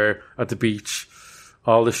family were there at the beach.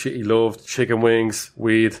 All the shit he loved: chicken wings,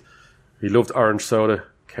 weed. He loved orange soda.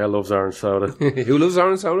 Kel loves orange soda. Who loves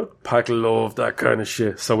orange soda? Pac loved that kind of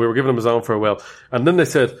shit. So we were giving him his own farewell. And then they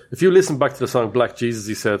said, if you listen back to the song Black Jesus,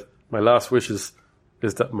 he said, my last wishes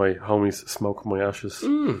is that my homies smoke my ashes.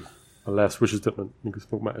 My last wishes that my niggas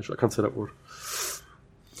smoke my ashes. I can't say that word.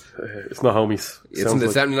 It's not homies. It's Sounds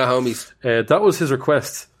like- definitely not homies. that was his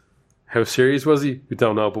request. How serious was he? We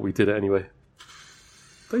don't know, but we did it anyway.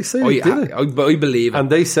 They say he did it. I believe it. And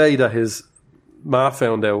they say that his ma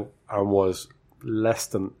found out and was less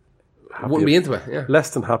than happy. Wouldn't be into it, yeah. Less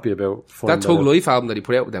than happy about That finding Tug out. Life album that he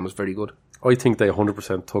put out with them was very good. I think they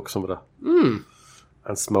 100% took some of that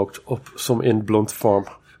and smoked up some in blunt form.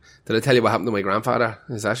 Did I tell you what happened to my grandfather?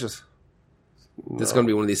 His ashes. This is going to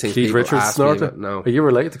be one of these things. Keith people Richards ask me snorted? about. No, Are you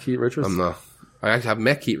related to Keith Richards? I'm not. I actually have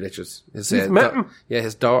met Keith Richards. His, You've met him? Yeah,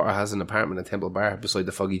 his daughter has an apartment in Temple Bar beside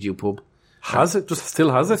the Foggy Dew pub. Has it? Just still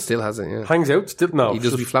has it? Still has it, yeah. Hangs out? Still? No. He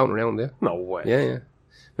just be floating around there. No way. Yeah.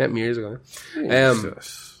 Met him years ago.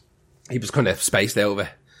 Jesus. He was kind of spaced out of it,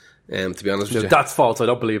 to be honest with you. That's false. I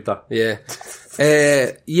don't believe that. Yeah.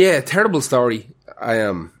 Yeah, terrible story.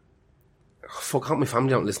 Fuck, I hope my family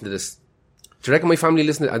don't listen to this. Do you reckon my family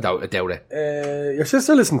listen to it? I doubt it. Your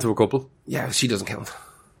sister listened to a couple. Yeah, she doesn't count.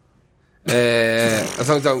 As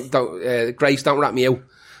long as don't Grace, don't rat me out.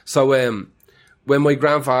 So, when my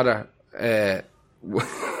grandfather, Jesus,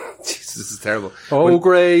 this is terrible. Oh,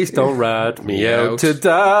 Grace, don't rat me out to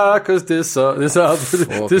die, cause this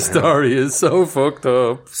story is so fucked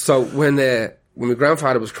up. So when my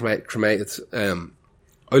grandfather was cremated,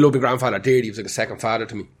 I love my grandfather dearly. He was like a second father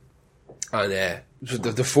to me. And it was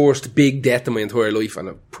the first big death in my entire life, and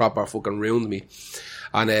it proper fucking ruined me.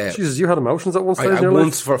 And Jesus, you had emotions at one stage in your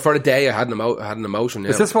once life? for a day I had an emotion. Yeah.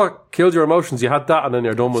 Is this what killed your emotions? You had that and then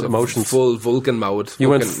you're done with emotions. Full Vulcan mode. You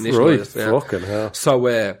went right, yeah. fucking hell. So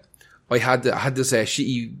I had this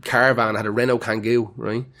shitty caravan. I had a Renault Kangoo,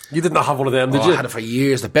 right? You did not have one of them, did I you? had it for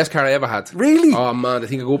years. The best car I ever had. Really? Oh man, I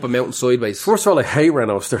think I go up a mountain sideways. First of all, I hate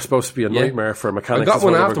Renaults. They're supposed to be a nightmare for mechanics. I got That's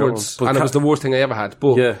one why I never afterwards, got one. and it was the worst thing I ever had.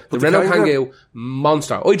 But Yeah, the but the Renault Kangoo- Kangoo,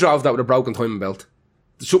 monster. I drove that with a broken timing belt.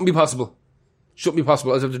 Shouldn't be possible. Shouldn't be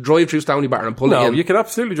possible. I'd have to drive through Stowney Bar and pull it in. You can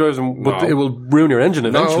absolutely drive them, but it will ruin your engine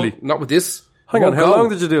eventually. No, not with this. Hang on, how long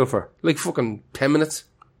did you do it for? Like fucking 10 minutes.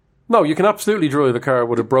 No, you can absolutely drive a car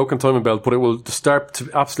with a broken timing belt, but it will start to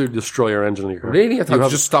absolutely destroy your engine in your car. Really? I thought you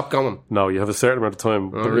just stop going. No, you have a certain amount of time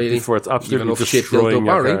before it's absolutely shit destroying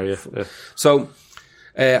your car. Right. Yeah. So,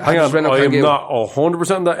 hang on, I am not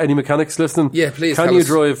 100% that. Any mechanics listening? Yeah, please. Can you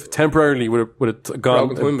drive temporarily with a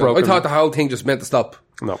broken? I thought the whole thing just meant to stop.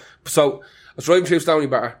 No. So, I was driving through Stowney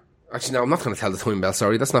Bar. Actually, no, I'm not going to tell the time bell,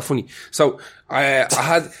 sorry, that's not funny. So, I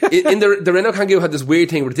had, in the Renault Kangoo had this weird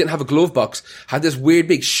thing where it didn't have a glove box, had this weird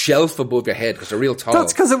big shelf above your head, because they're real tall.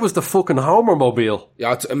 That's because it was the fucking Homer mobile.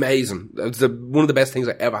 Yeah, it's amazing. It was one of the best things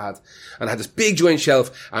I ever had. And I had this big giant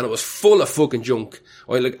shelf, and it was full of fucking junk.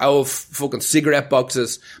 Fucking cigarette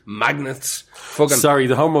boxes, magnets, fucking... Sorry,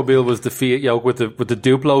 the Homer mobile was the Fiat yoke with the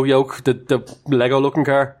Duplo yoke, the Lego looking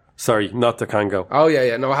car. Sorry, not the Kangoo. Oh,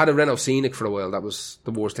 yeah. No, I had a Renault Scenic for a while. That was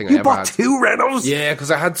the worst thing I ever had. You bought 2 Renaults? Yeah,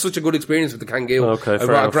 because I had such a good experience with the Kangoo. Okay, I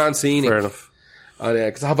bought a Grand Scenic. Fair enough. And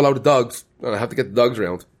because I have a lot of dogs, and I have to get the dogs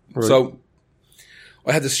around. Right. So,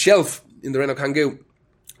 I had this shelf in the Renault Kangoo,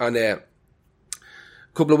 and a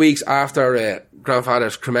couple of weeks after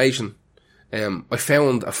grandfather's cremation, I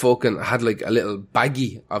found I had like a little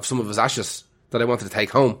baggie of some of his ashes that I wanted to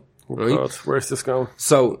take home. Right? God, where's this going?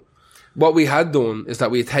 So, what we had done is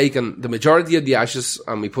that we had taken the majority of the ashes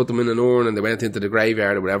and we put them in an urn and they went into the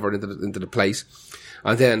graveyard or whatever, into the place.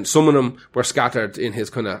 And then some of them were scattered in his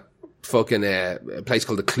kind of fucking place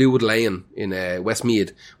called the Clewood Lane in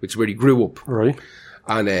Westmead, which is where he grew up. Right.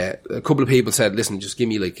 And a couple of people said, listen, just give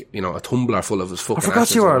me like, a tumbler full of his fucking ashes. I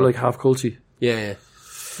forgot you are like half culty. Yeah.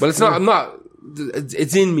 Well, it's not, I'm not,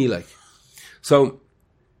 it's in me, like. So,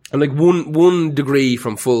 I'm like one degree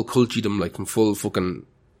from full cultydom, like from full fucking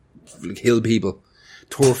like hill people,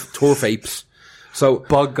 turf apes. So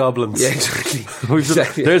bog goblins. Yeah,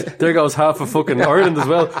 exactly. There goes half of fucking Ireland as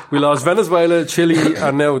well. We lost Venezuela, Chile,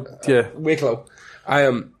 and now Wicklow.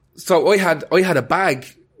 So I had a bag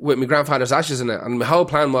with my grandfather's ashes in it, and my whole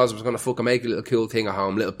plan was I was going to fucking make a little cool thing at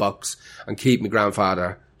home, little box, and keep my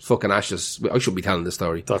grandfather fucking ashes. I should be telling this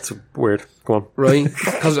story. That's weird. Go on. Right?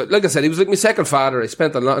 Because, like I said, he was like my second father. I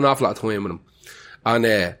spent an awful lot of time with him.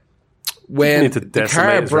 And when the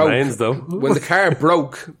car broke, when the car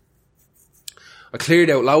broke, I cleared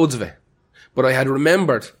out loads of it. But I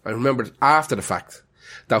remembered after the fact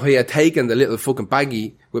that he had taken the little fucking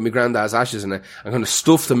baggie with my granddad's ashes in it and kind of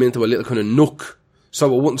stuffed them into a little kind of nook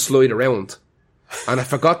so it wouldn't slide around. And I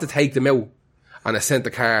forgot to take them out, and I sent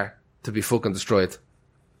the car to be fucking destroyed.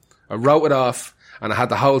 I wrote it off, and I had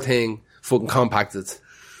the whole thing fucking compacted.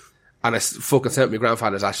 And I fucking sent my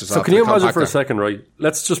grandfather's ashes off. So can you imagine for a second, right?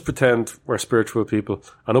 Let's just pretend we're spiritual people,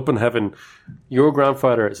 and up in heaven, your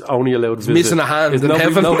grandfather is only allowed to visit. Missing a hand in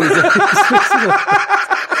heaven.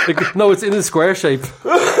 No, it's in a square shape.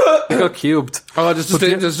 It got cubed. Oh,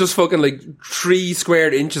 there's just fucking like 3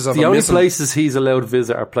 square inches of the only missing. Places he's allowed to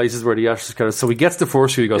visit are places where the ashes are scattered. So he gets the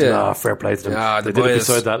first few, he goes, fair play to them. Yeah, they did it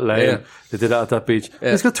beside that lane. Yeah. They did it at that beach.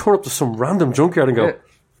 Yeah. He's going to turn up to some random junkyard and go,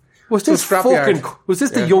 was this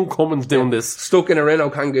the young Cummins doing this? Stuck in a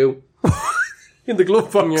Renault Kangoo. In the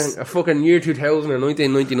glove box. A fucking year 2000 or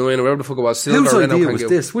 1999 or whatever the fuck it was. Silver Whose Renault idea Kangoo. Was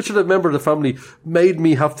this? Which of the member of the family made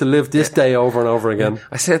me have to live this day over and over again?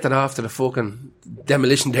 I sent it off to the fucking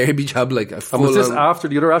demolition derby job. Like, and was this after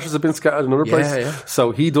the other ashes have been scattered in another place? Yeah.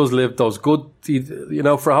 So he does live those good,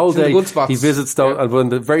 for a whole day, he visits those, and when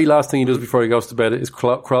the very last thing he does before he goes to bed is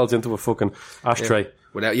crawls into a fucking ashtray.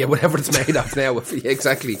 Whatever it's made of now.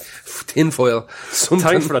 Exactly. Tinfoil.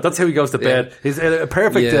 Thanks for that. That's how he goes to bed. He's a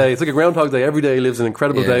perfect day. It's like a Groundhog Day. Every day he lives an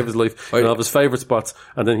incredible day of his life. Of his favourite spots.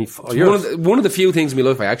 And then one of the few things in my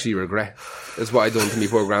life I actually regret is what I done to me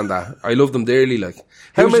poor granddad. I love them dearly. Like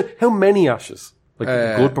how many ashes? Like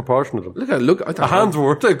a good proportion of them. Look. A hand's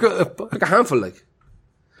worth. Like a handful. Like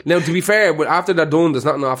now, to be fair, but after they're done, there's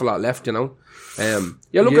not an awful lot left. I can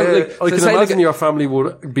imagine your family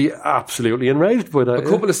would be absolutely enraged by that. A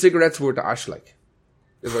couple of cigarettes worth of ash, like,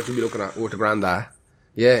 is what you'd be looking at worth of granddad.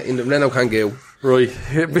 Yeah, in the Renault Kangoo. Right.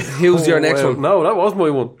 Who's your next one? No, that was my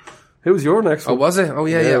one. Who's your next one? Oh, was it? Oh,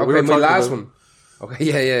 yeah. Okay, my last one.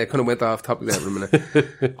 Okay, yeah. Kind of went off topic there for a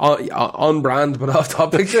minute. On brand, but off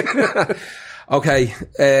topic. Okay,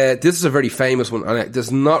 this is a very famous one, and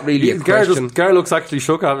there's not really a question. Gar looks actually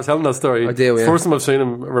shook after telling that story. I do, yeah. First time I've seen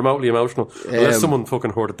him remotely emotional. Unless someone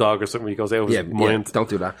fucking hurt a dog or something, he goes out of his mind. Yeah, don't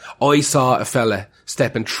do that. I saw a fella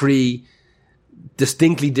step in 3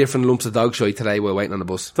 distinctly different lumps of dog shite today while waiting on the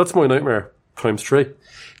bus. That's my nightmare, times 3.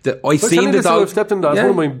 I seen the dog. I've stepped in that. That's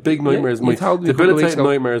one of my big nightmares. My debilitating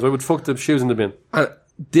nightmares. I would fuck the shoes in the bin. And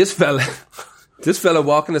this fella This fella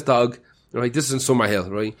walking his dog, right? This is in Summerhill,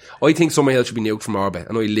 right? I think Summerhill should be nuked from Orbit,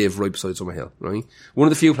 and I live right beside Summerhill, right? One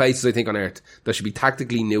of the few places I think on earth that should be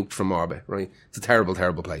tactically nuked from Orbit, right? It's a terrible,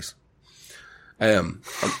 terrible place.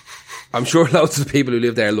 I'm sure lots of people who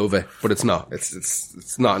live there love it, but it's not.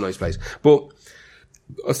 It's not a nice place. But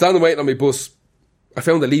I was standing waiting on my bus. I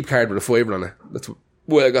found a Leap card with a $5 on it. That's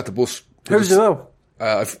why I got the bus. How did you know?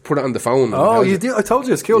 I've put it on the phone. Oh, you did? I told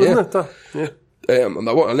you it's cool, isn't it? Yeah. And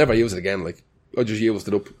I'll never use it again. Like, I just used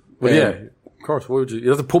it up. Well, yeah, of course. Why would you? You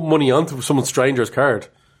have to put money onto some stranger's card.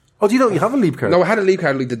 Oh, do you don't? You have a Leap card? No, I had a Leap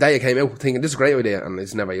card like the day I came out, thinking this is a great idea, and I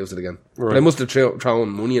just never used it again. Right. But I must have thrown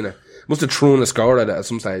money in it. Must have thrown a score at it at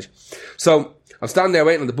some stage. So I'm standing there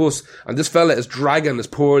waiting on the bus, and this fella is dragging this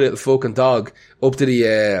poor little fucking dog up to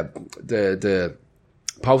the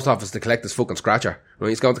post office to collect his fucking scratcher. Right?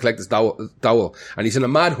 He's going to collect his dowel, and he's in a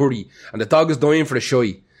mad hurry, and the dog is dying for the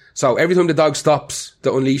shy. So every time the dog stops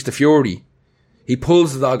to unleash the fury, he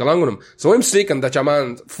pulls the dog along with him. So I'm thinking that your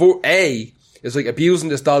man, is like abusing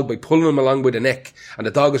this dog by pulling him along by the neck, and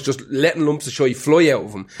the dog is just letting lumps of shy fly out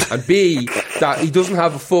of him. And B, that he doesn't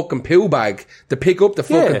have a fucking pill bag to pick up the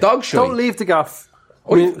fucking dog shy. Don't leave the gaff.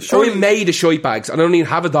 I made the shy bags, and I don't even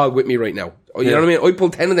have a dog with me right now. You know what I mean? I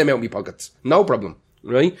pulled 10 of them out of my pockets. No problem.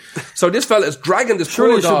 Right? So this fella is dragging this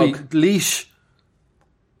poor dog. Should be leash.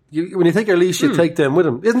 When you take your leash, you take them with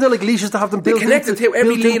them. Isn't there like leashes to have them built connected to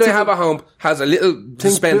every lead I have at home has a little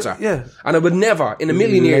dispenser. Yeah. And I would never, in a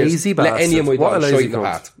million years, let any of my dogs shite in the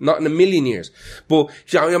path. Not in a million years. But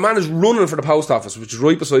your man is running for the post office, which is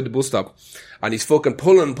right beside the bus stop. And he's fucking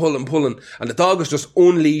pulling. And the dog is just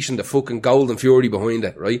unleashing the fucking golden fury behind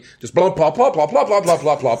it, right? Just plop, plop, plop, plop, plop, plop, plop,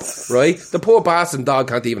 plop, plop, right? The poor bastard dog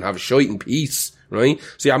can't even have a shite in peace. Right?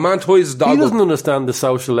 So your man ties his dog He doesn't understand the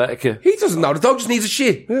social etiquette. He doesn't know. The dog just needs a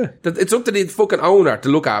shit. Yeah. It's up to the fucking owner to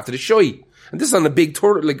look after the shy. And this is on a big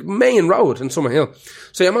main road in Summerhill.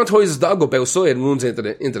 So your man ties his dog up outside and runs into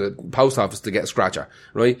the post office to get a scratcher.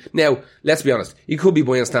 Right? Now, let's be honest. He could be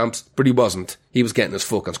buying stamps, but he wasn't. He was getting his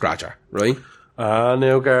fucking scratcher. Right?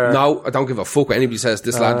 No, I don't give a fuck what anybody says.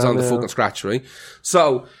 This lad's on the fucking scratch, right?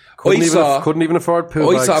 So, couldn't even afford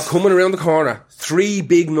poo bags. I saw coming around the corner 3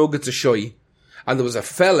 big nuggets of shy. And there was a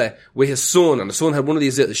fella with his son, and the son had one of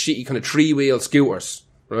these little shitty kind of 3-wheel scooters,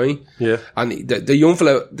 right? Yeah. And the young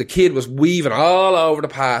fella, the kid was weaving all over the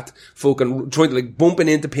path, fucking trying to bumping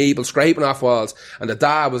into people, scraping off walls, and the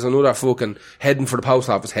dad was another fucking heading for the post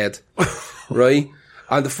office head, right?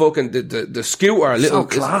 And the fucking, the scooter, is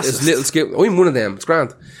little scooter, I'm one of them, it's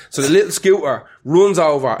grand. So the little scooter runs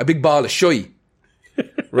over a big ball of shy.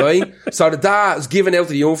 Right? So the dad is giving out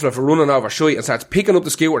to the young fella for running over shite and starts picking up the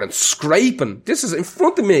scooter and scraping. This is in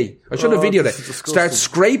front of me. I should have videoed it. Starts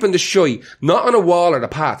scraping the shite, not on a wall or the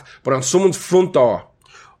path, but on someone's front door.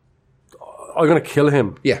 I'm going to kill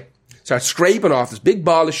him. Yeah. Starts scraping off this big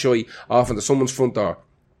ball of shite off into someone's front door.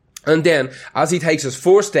 And then, as he takes his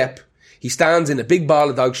first step, he stands in a big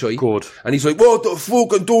ball of dog shite. Good. And he's like, what the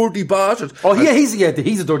fucking dirty bastard. Oh, yeah, he's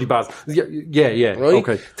a dirty bastard. Yeah. Right?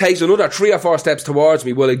 Okay. Takes another 3 or 4 steps towards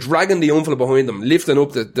me while like dragging the young fella behind him, lifting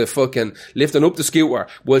up the scooter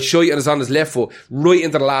while shite is on his left foot, right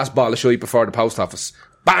into the last ball of shite before the post office.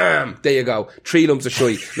 Bam! There you go. 3 lumps of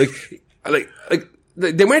shite. Like,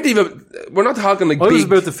 they weren't even, we're not talking like I was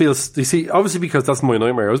about to feel, you see, obviously because that's my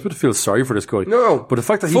nightmare, I was about to feel sorry for this guy. No. But the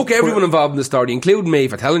fact that fuck everyone involved in the story, including me,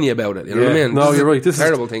 for telling you about it. You know what I mean? No, you're right. This is a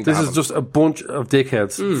terrible thing. This is just a bunch of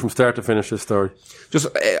dickheads from start to finish this story. Just,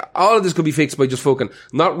 all of this could be fixed by just fucking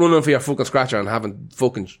not running for your fucking scratcher and having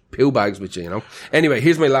fucking pill bags with you, you know? Anyway,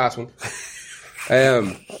 here's my last one.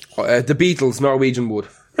 The Beatles, Norwegian Wood.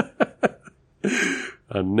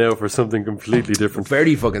 And now for something completely different.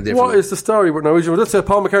 Very fucking different. What is the story with Norwegian Wood? That's a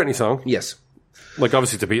Paul McCartney song. Yes. Like,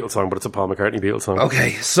 obviously it's a Beatles song, but it's a Paul McCartney Beatles song.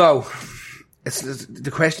 Okay, so, is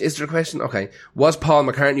there a question? Okay. Was Paul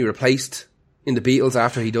McCartney replaced in the Beatles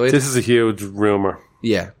after he died? This is a huge rumour.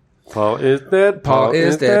 Yeah. Paul is dead. Paul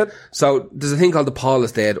is dead. So, there's a thing called the Paul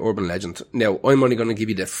is dead urban legend. Now, I'm only going to give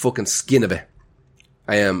you the fucking skin of it.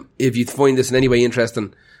 If you find this in any way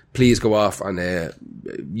interesting, please go off on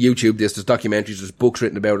YouTube this. There's documentaries, there's books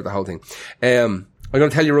written about it, the whole thing. I'm going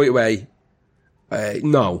to tell you right away,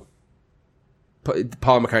 no.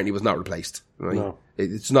 Paul McCartney was not replaced. Right? No.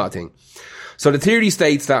 It's not a thing. So the theory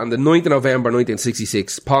states that on the 9th of November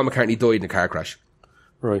 1966, Paul McCartney died in a car crash.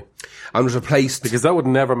 Right. And was replaced... Because that would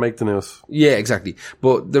never make the news. Yeah, exactly.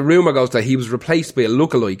 But the rumour goes that he was replaced by a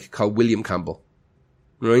lookalike called William Campbell.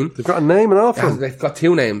 Right? They've got a name and all for him. They've got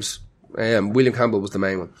 2 names. William Campbell was the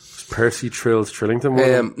main one. Percy Trills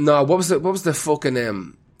Trillington. No, what was the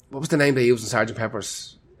fucking what was the name they used in Sgt.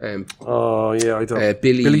 Pepper's? Oh, yeah, I don't.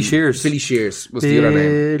 Billy Shears. Billy Shears was the other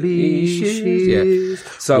name. Billy Shears. Yeah.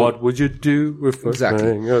 So, what would you do if I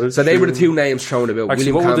sang out of So they were the tune? two names thrown about.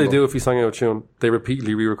 Actually, William what Campbell. would they do if he sang out of tune? They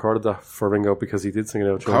repeatedly re-recorded that for Ringo because he did sing it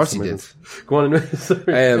out of tune. Of course he did. Go on.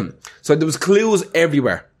 Sorry. So there was clues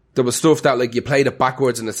everywhere. There was stuff that, like, you played it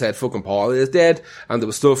backwards and it said fucking Paul is dead. And there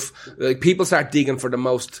was stuff, like, people start digging for the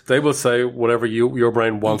most. They will say whatever your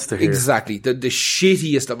brain wants to hear. Exactly. The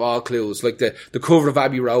shittiest of all clues. Like the cover of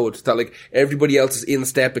Abbey Road, that, like, everybody else is in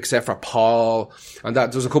step except for Paul. And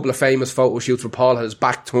that there's a couple of famous photo shoots where Paul had his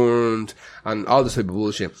back turned and all this type of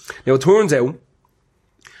bullshit. Now, it turns out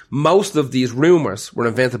most of these rumours were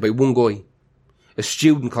invented by one guy, a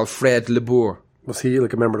student called Fred LeBour. Was he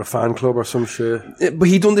like a member of the fan club or some shit? But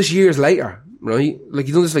he done this years later, right? Like,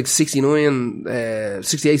 he done this like 68,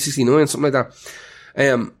 69, something like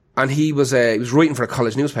that. And he was writing for a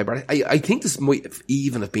college newspaper. I think this might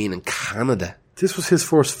even have been in Canada. This was his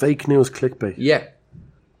first fake news clickbait. Yeah.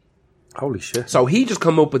 Holy shit. So he just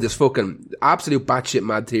come up with this fucking absolute batshit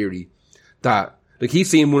mad theory that, like, he's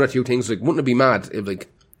seen one or two things, like, wouldn't it be mad if, like,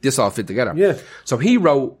 this all fit together? Yeah. So he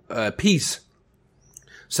wrote a piece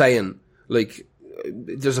saying, like,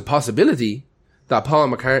 there's a possibility that Paul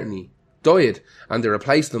McCartney died and they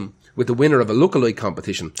replaced him with the winner of a lookalike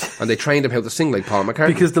competition and they trained him how to sing like Paul McCartney.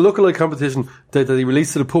 Because the lookalike competition that he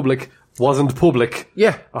released to the public wasn't public.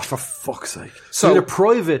 Yeah. Oh, for fuck's sake. So- So a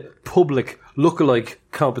private, public lookalike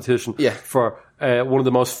competition Yeah. for one of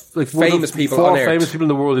the most Famous people four on Earth. famous people in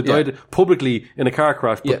the world who Yeah. died publicly in a car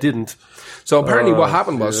crash but Yeah. didn't. So apparently what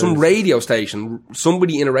happened was yes. some radio station,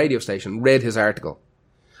 somebody in a radio station read his article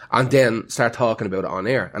and then start talking about it on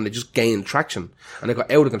air, and they just gained traction, and it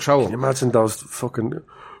got out of control. Imagine those fucking...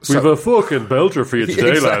 So- We've a fucking belter for you today,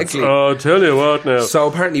 Exactly. lads. Oh, tell you what now. So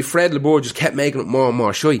apparently Fred LeBour just kept making it more and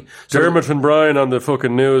more shy. So Dermot and Brian on the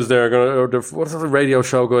fucking news there, what's the radio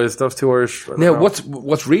show, guys? Those two Irish. I don't now know.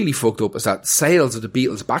 what's really fucked up is that sales of the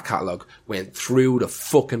Beatles back catalogue went through the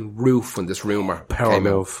fucking roof when this rumour Power came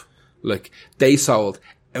out. move. Like, they sold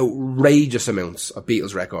outrageous amounts of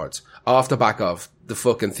Beatles records off the back of the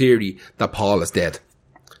fucking theory that Paul is dead.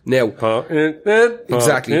 Now,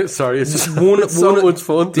 exactly. Sorry, it's just it's so much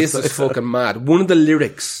fun. This is fucking mad. One of the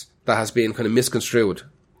lyrics that has been kind of misconstrued,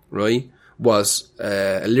 right, was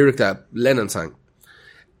a lyric that Lennon sang.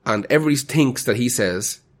 And everybody thinks that he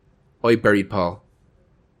says, I buried Paul.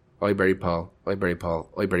 I buried Paul. I buried Paul.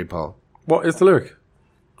 I buried Paul. What is the lyric?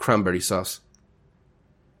 Cranberry sauce.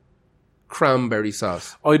 Cranberry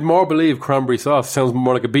sauce. I'd more believe cranberry sauce sounds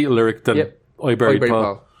more like a Beatle lyric than Yep. I buried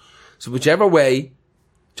Paul. So whichever way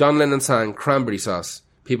John Lennon sang cranberry sauce,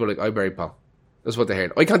 people are like, I buried Paul. That's what they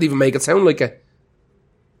heard. I can't even make it sound like it.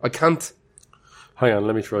 I can't. Hang on,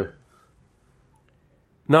 let me try.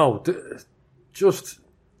 No, just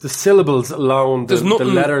the syllables alone, the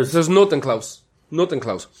letters. There's nothing close. Nothing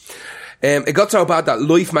close. It got so bad that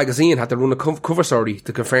Life magazine had to run a cover story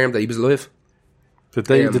to confirm that he was alive. Did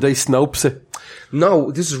they Snopes it?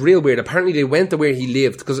 No, this is real weird. Apparently they went to where he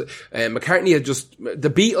lived because McCartney had the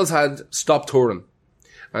Beatles had stopped touring.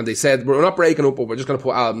 And they said, we're not breaking up, but we're just going to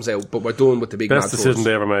put albums out, but we're done with the big Best mad decision tours.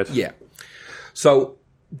 they ever made. Yeah. So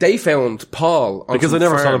they found Paul on Because I some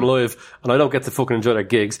never saw farm. them live, and I don't get to fucking enjoy their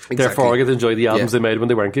gigs. Therefore, I get to enjoy the albums Yeah. they made when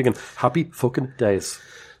they weren't gigging. Happy fucking days.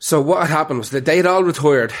 So what had happened was that they had all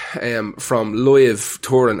retired from live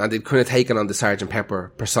touring, and they'd kind of taken on the Sgt.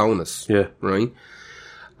 Pepper personas. Yeah. Right?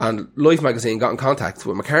 And Life magazine got in contact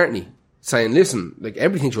with McCartney, saying, listen, like,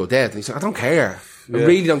 everything's your dead. And he said, I don't care. I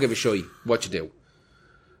really don't give a shit what you do.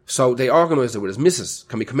 So they organised it with his missus.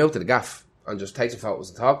 Can we come out to the gaff and just take some photos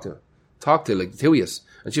and talk to her? Talk to, like, the two of us.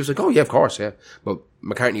 And she was like, oh, yeah, of course, yeah. But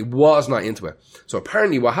McCartney was not into it. So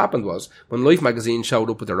apparently what happened was, when Life magazine showed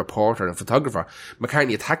up with a reporter and a photographer,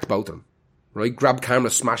 McCartney attacked both of them. Right? Grabbed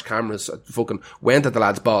cameras, smashed cameras, fucking went at the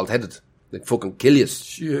lad's bald-headed. Like, fucking kill you.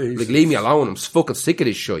 Like, leave me alone. I'm fucking sick of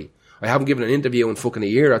this shit. I haven't given an interview in fucking a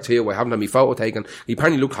year or two. I haven't had my photo taken. He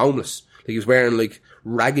apparently looked homeless. Like, he was wearing, like,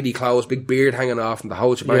 raggedy clothes, big beard hanging off, and the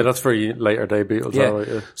whole shebang. Yeah, that's very later day Beatles. Yeah. All right,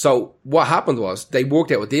 yeah. So what happened was they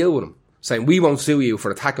worked out a deal with him, saying we won't sue you for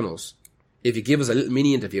attacking us if you give us a little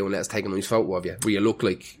mini interview and let us take a nice photo of you where you look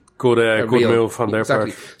like Good real- move on their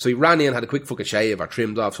part. So he ran in, had a quick fucking shave or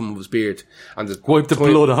trimmed off some of his beard and Wiped the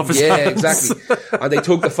blood off his hands. exactly. And they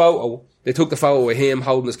took the photo. They took the photo of him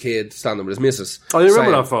holding his kid, standing with his missus. Oh, you remember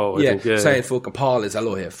saying- that photo, I think, yeah. saying fucking Paul is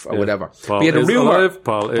alive or whatever. Paul But yeah, the is rumour, alive,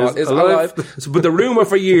 Paul is alive. So, but the rumour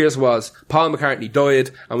for years was Paul McCartney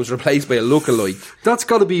died and was replaced by a lookalike That's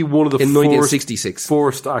got to be one of the in 1966.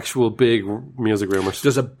 first actual big music rumours. There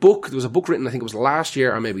was a book written, I think it was last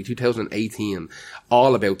year or maybe 2018,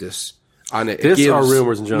 all about this. And it This gives, or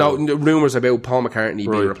rumours in general? No, rumours about Paul McCartney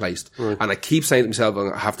being Right. replaced. And I keep saying to myself,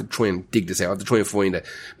 I have to try and dig this out. I have to try and find it.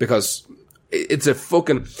 Because it's a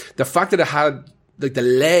fucking... The fact that it had, like, the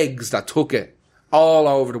legs that took it all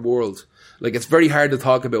over the world. Like, it's very hard to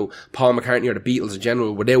talk about Paul McCartney or the Beatles in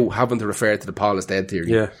general without having to refer to the Paul is dead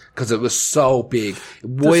theory. Yeah. Because it was so big.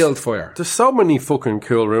 Wildfire. There's so many fucking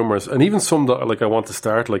cool rumours, and even some that like I want to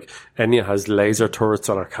start. Like Enya has laser turrets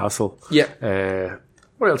on her castle. Yeah.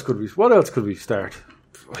 What else could we start?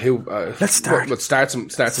 Who, Let's start. Let's start some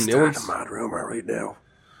new ones. A mad rumour right now.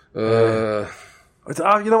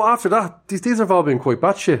 After that, these have all been quite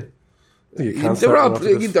batshit.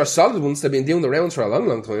 They're solid ones. They've been doing the rounds for a long,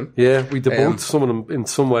 long time. Yeah, we debunked some of them in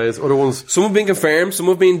some ways. Other ones, some have been confirmed, some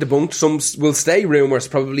have been debunked. Some will stay rumours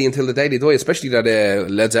probably until the day they die. Especially that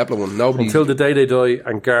Led Zeppelin one. Nobody until the day they die,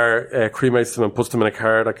 and Gar cremates them and puts them in a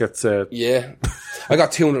car that gets. Yeah, I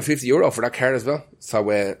got €250 for that car as well. So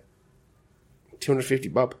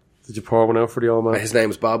 $250 Bob. Did you pour one out for the old man? His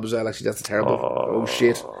name is Bob as well. Actually, that's terrible. Oh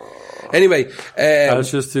shit. Anyway,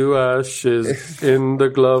 ashes to ashes in the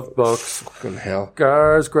glove box. Fucking hell.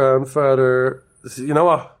 Gar's grandfather. You know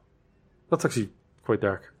what? That's actually quite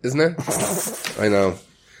dark, isn't it? I know.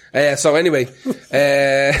 So anyway,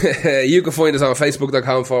 you can find us on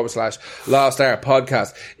facebook.com/Lost Art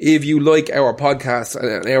Podcast. If you like our podcast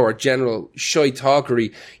and our general shy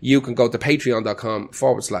talkery, you can go to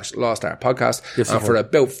patreon.com/Lost Art Podcast. Yes, and for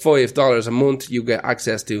about $5 a month, you get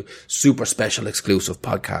access to super special exclusive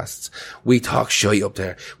podcasts. We talk shy up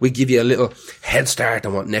there. We give you a little head start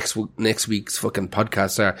on what next week's fucking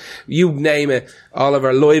podcasts are. You name it. All of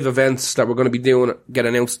our live events that we're going to be doing get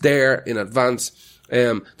announced there in advance.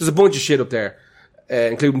 There's a bunch of shit up there,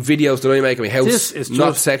 including videos that I make in my house. This is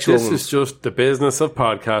not just, sexual This ones. is just the business of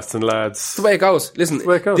podcasting, lads. It's the way it goes. Listen, the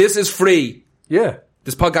way it goes. This is free. Yeah.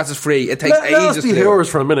 This podcast is free. It takes Let us ages be to do. hearers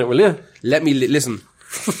for a minute, will you? Let me listen.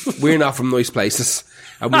 We're not from nice places.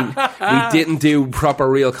 And we didn't do proper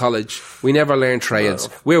real college. We never learned trades.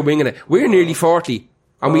 We're winging it. We're nearly 40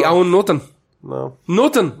 and we own nothing. No.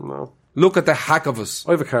 Nothing. No. Look at the hack of us.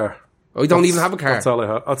 I have a car. I don't even have a car. That's all I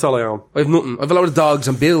have. That's all I own. I have nothing. I have a lot of dogs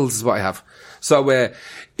and bills is what I have. So, if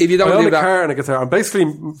you don't I own do a that... car and a guitar. I'm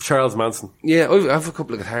basically Charles Manson. Yeah, I have a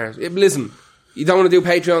couple of guitars. Listen, you don't want to do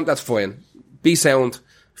Patreon, that's fine. Be sound.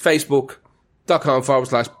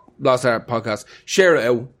 Facebook.com/Lost Art Podcast. Share it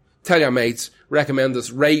out. Tell your mates. Recommend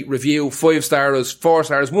us. Rate, review. 5 stars, 4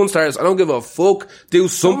 stars, 1 stars. I don't give a fuck. Do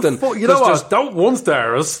something. You know what? Don't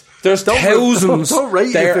 1-star us. There's thousands. Don't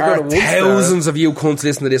rate there if you're are gonna 1-star. thousands of you cunts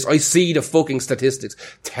listening to this. I see the fucking statistics.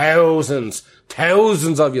 Thousands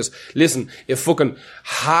of yous. Listen, if fucking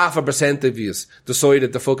 0.5% of yous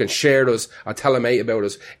decided to fucking share us or tell a mate about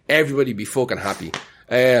us, everybody be fucking happy.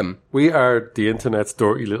 We are the internet's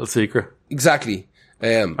dirty little secret. Exactly.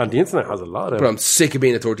 And the internet has a lot of But I'm sick of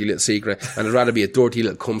being a dirty little secret, and I'd rather be a dirty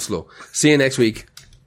little cum slow. See you next week.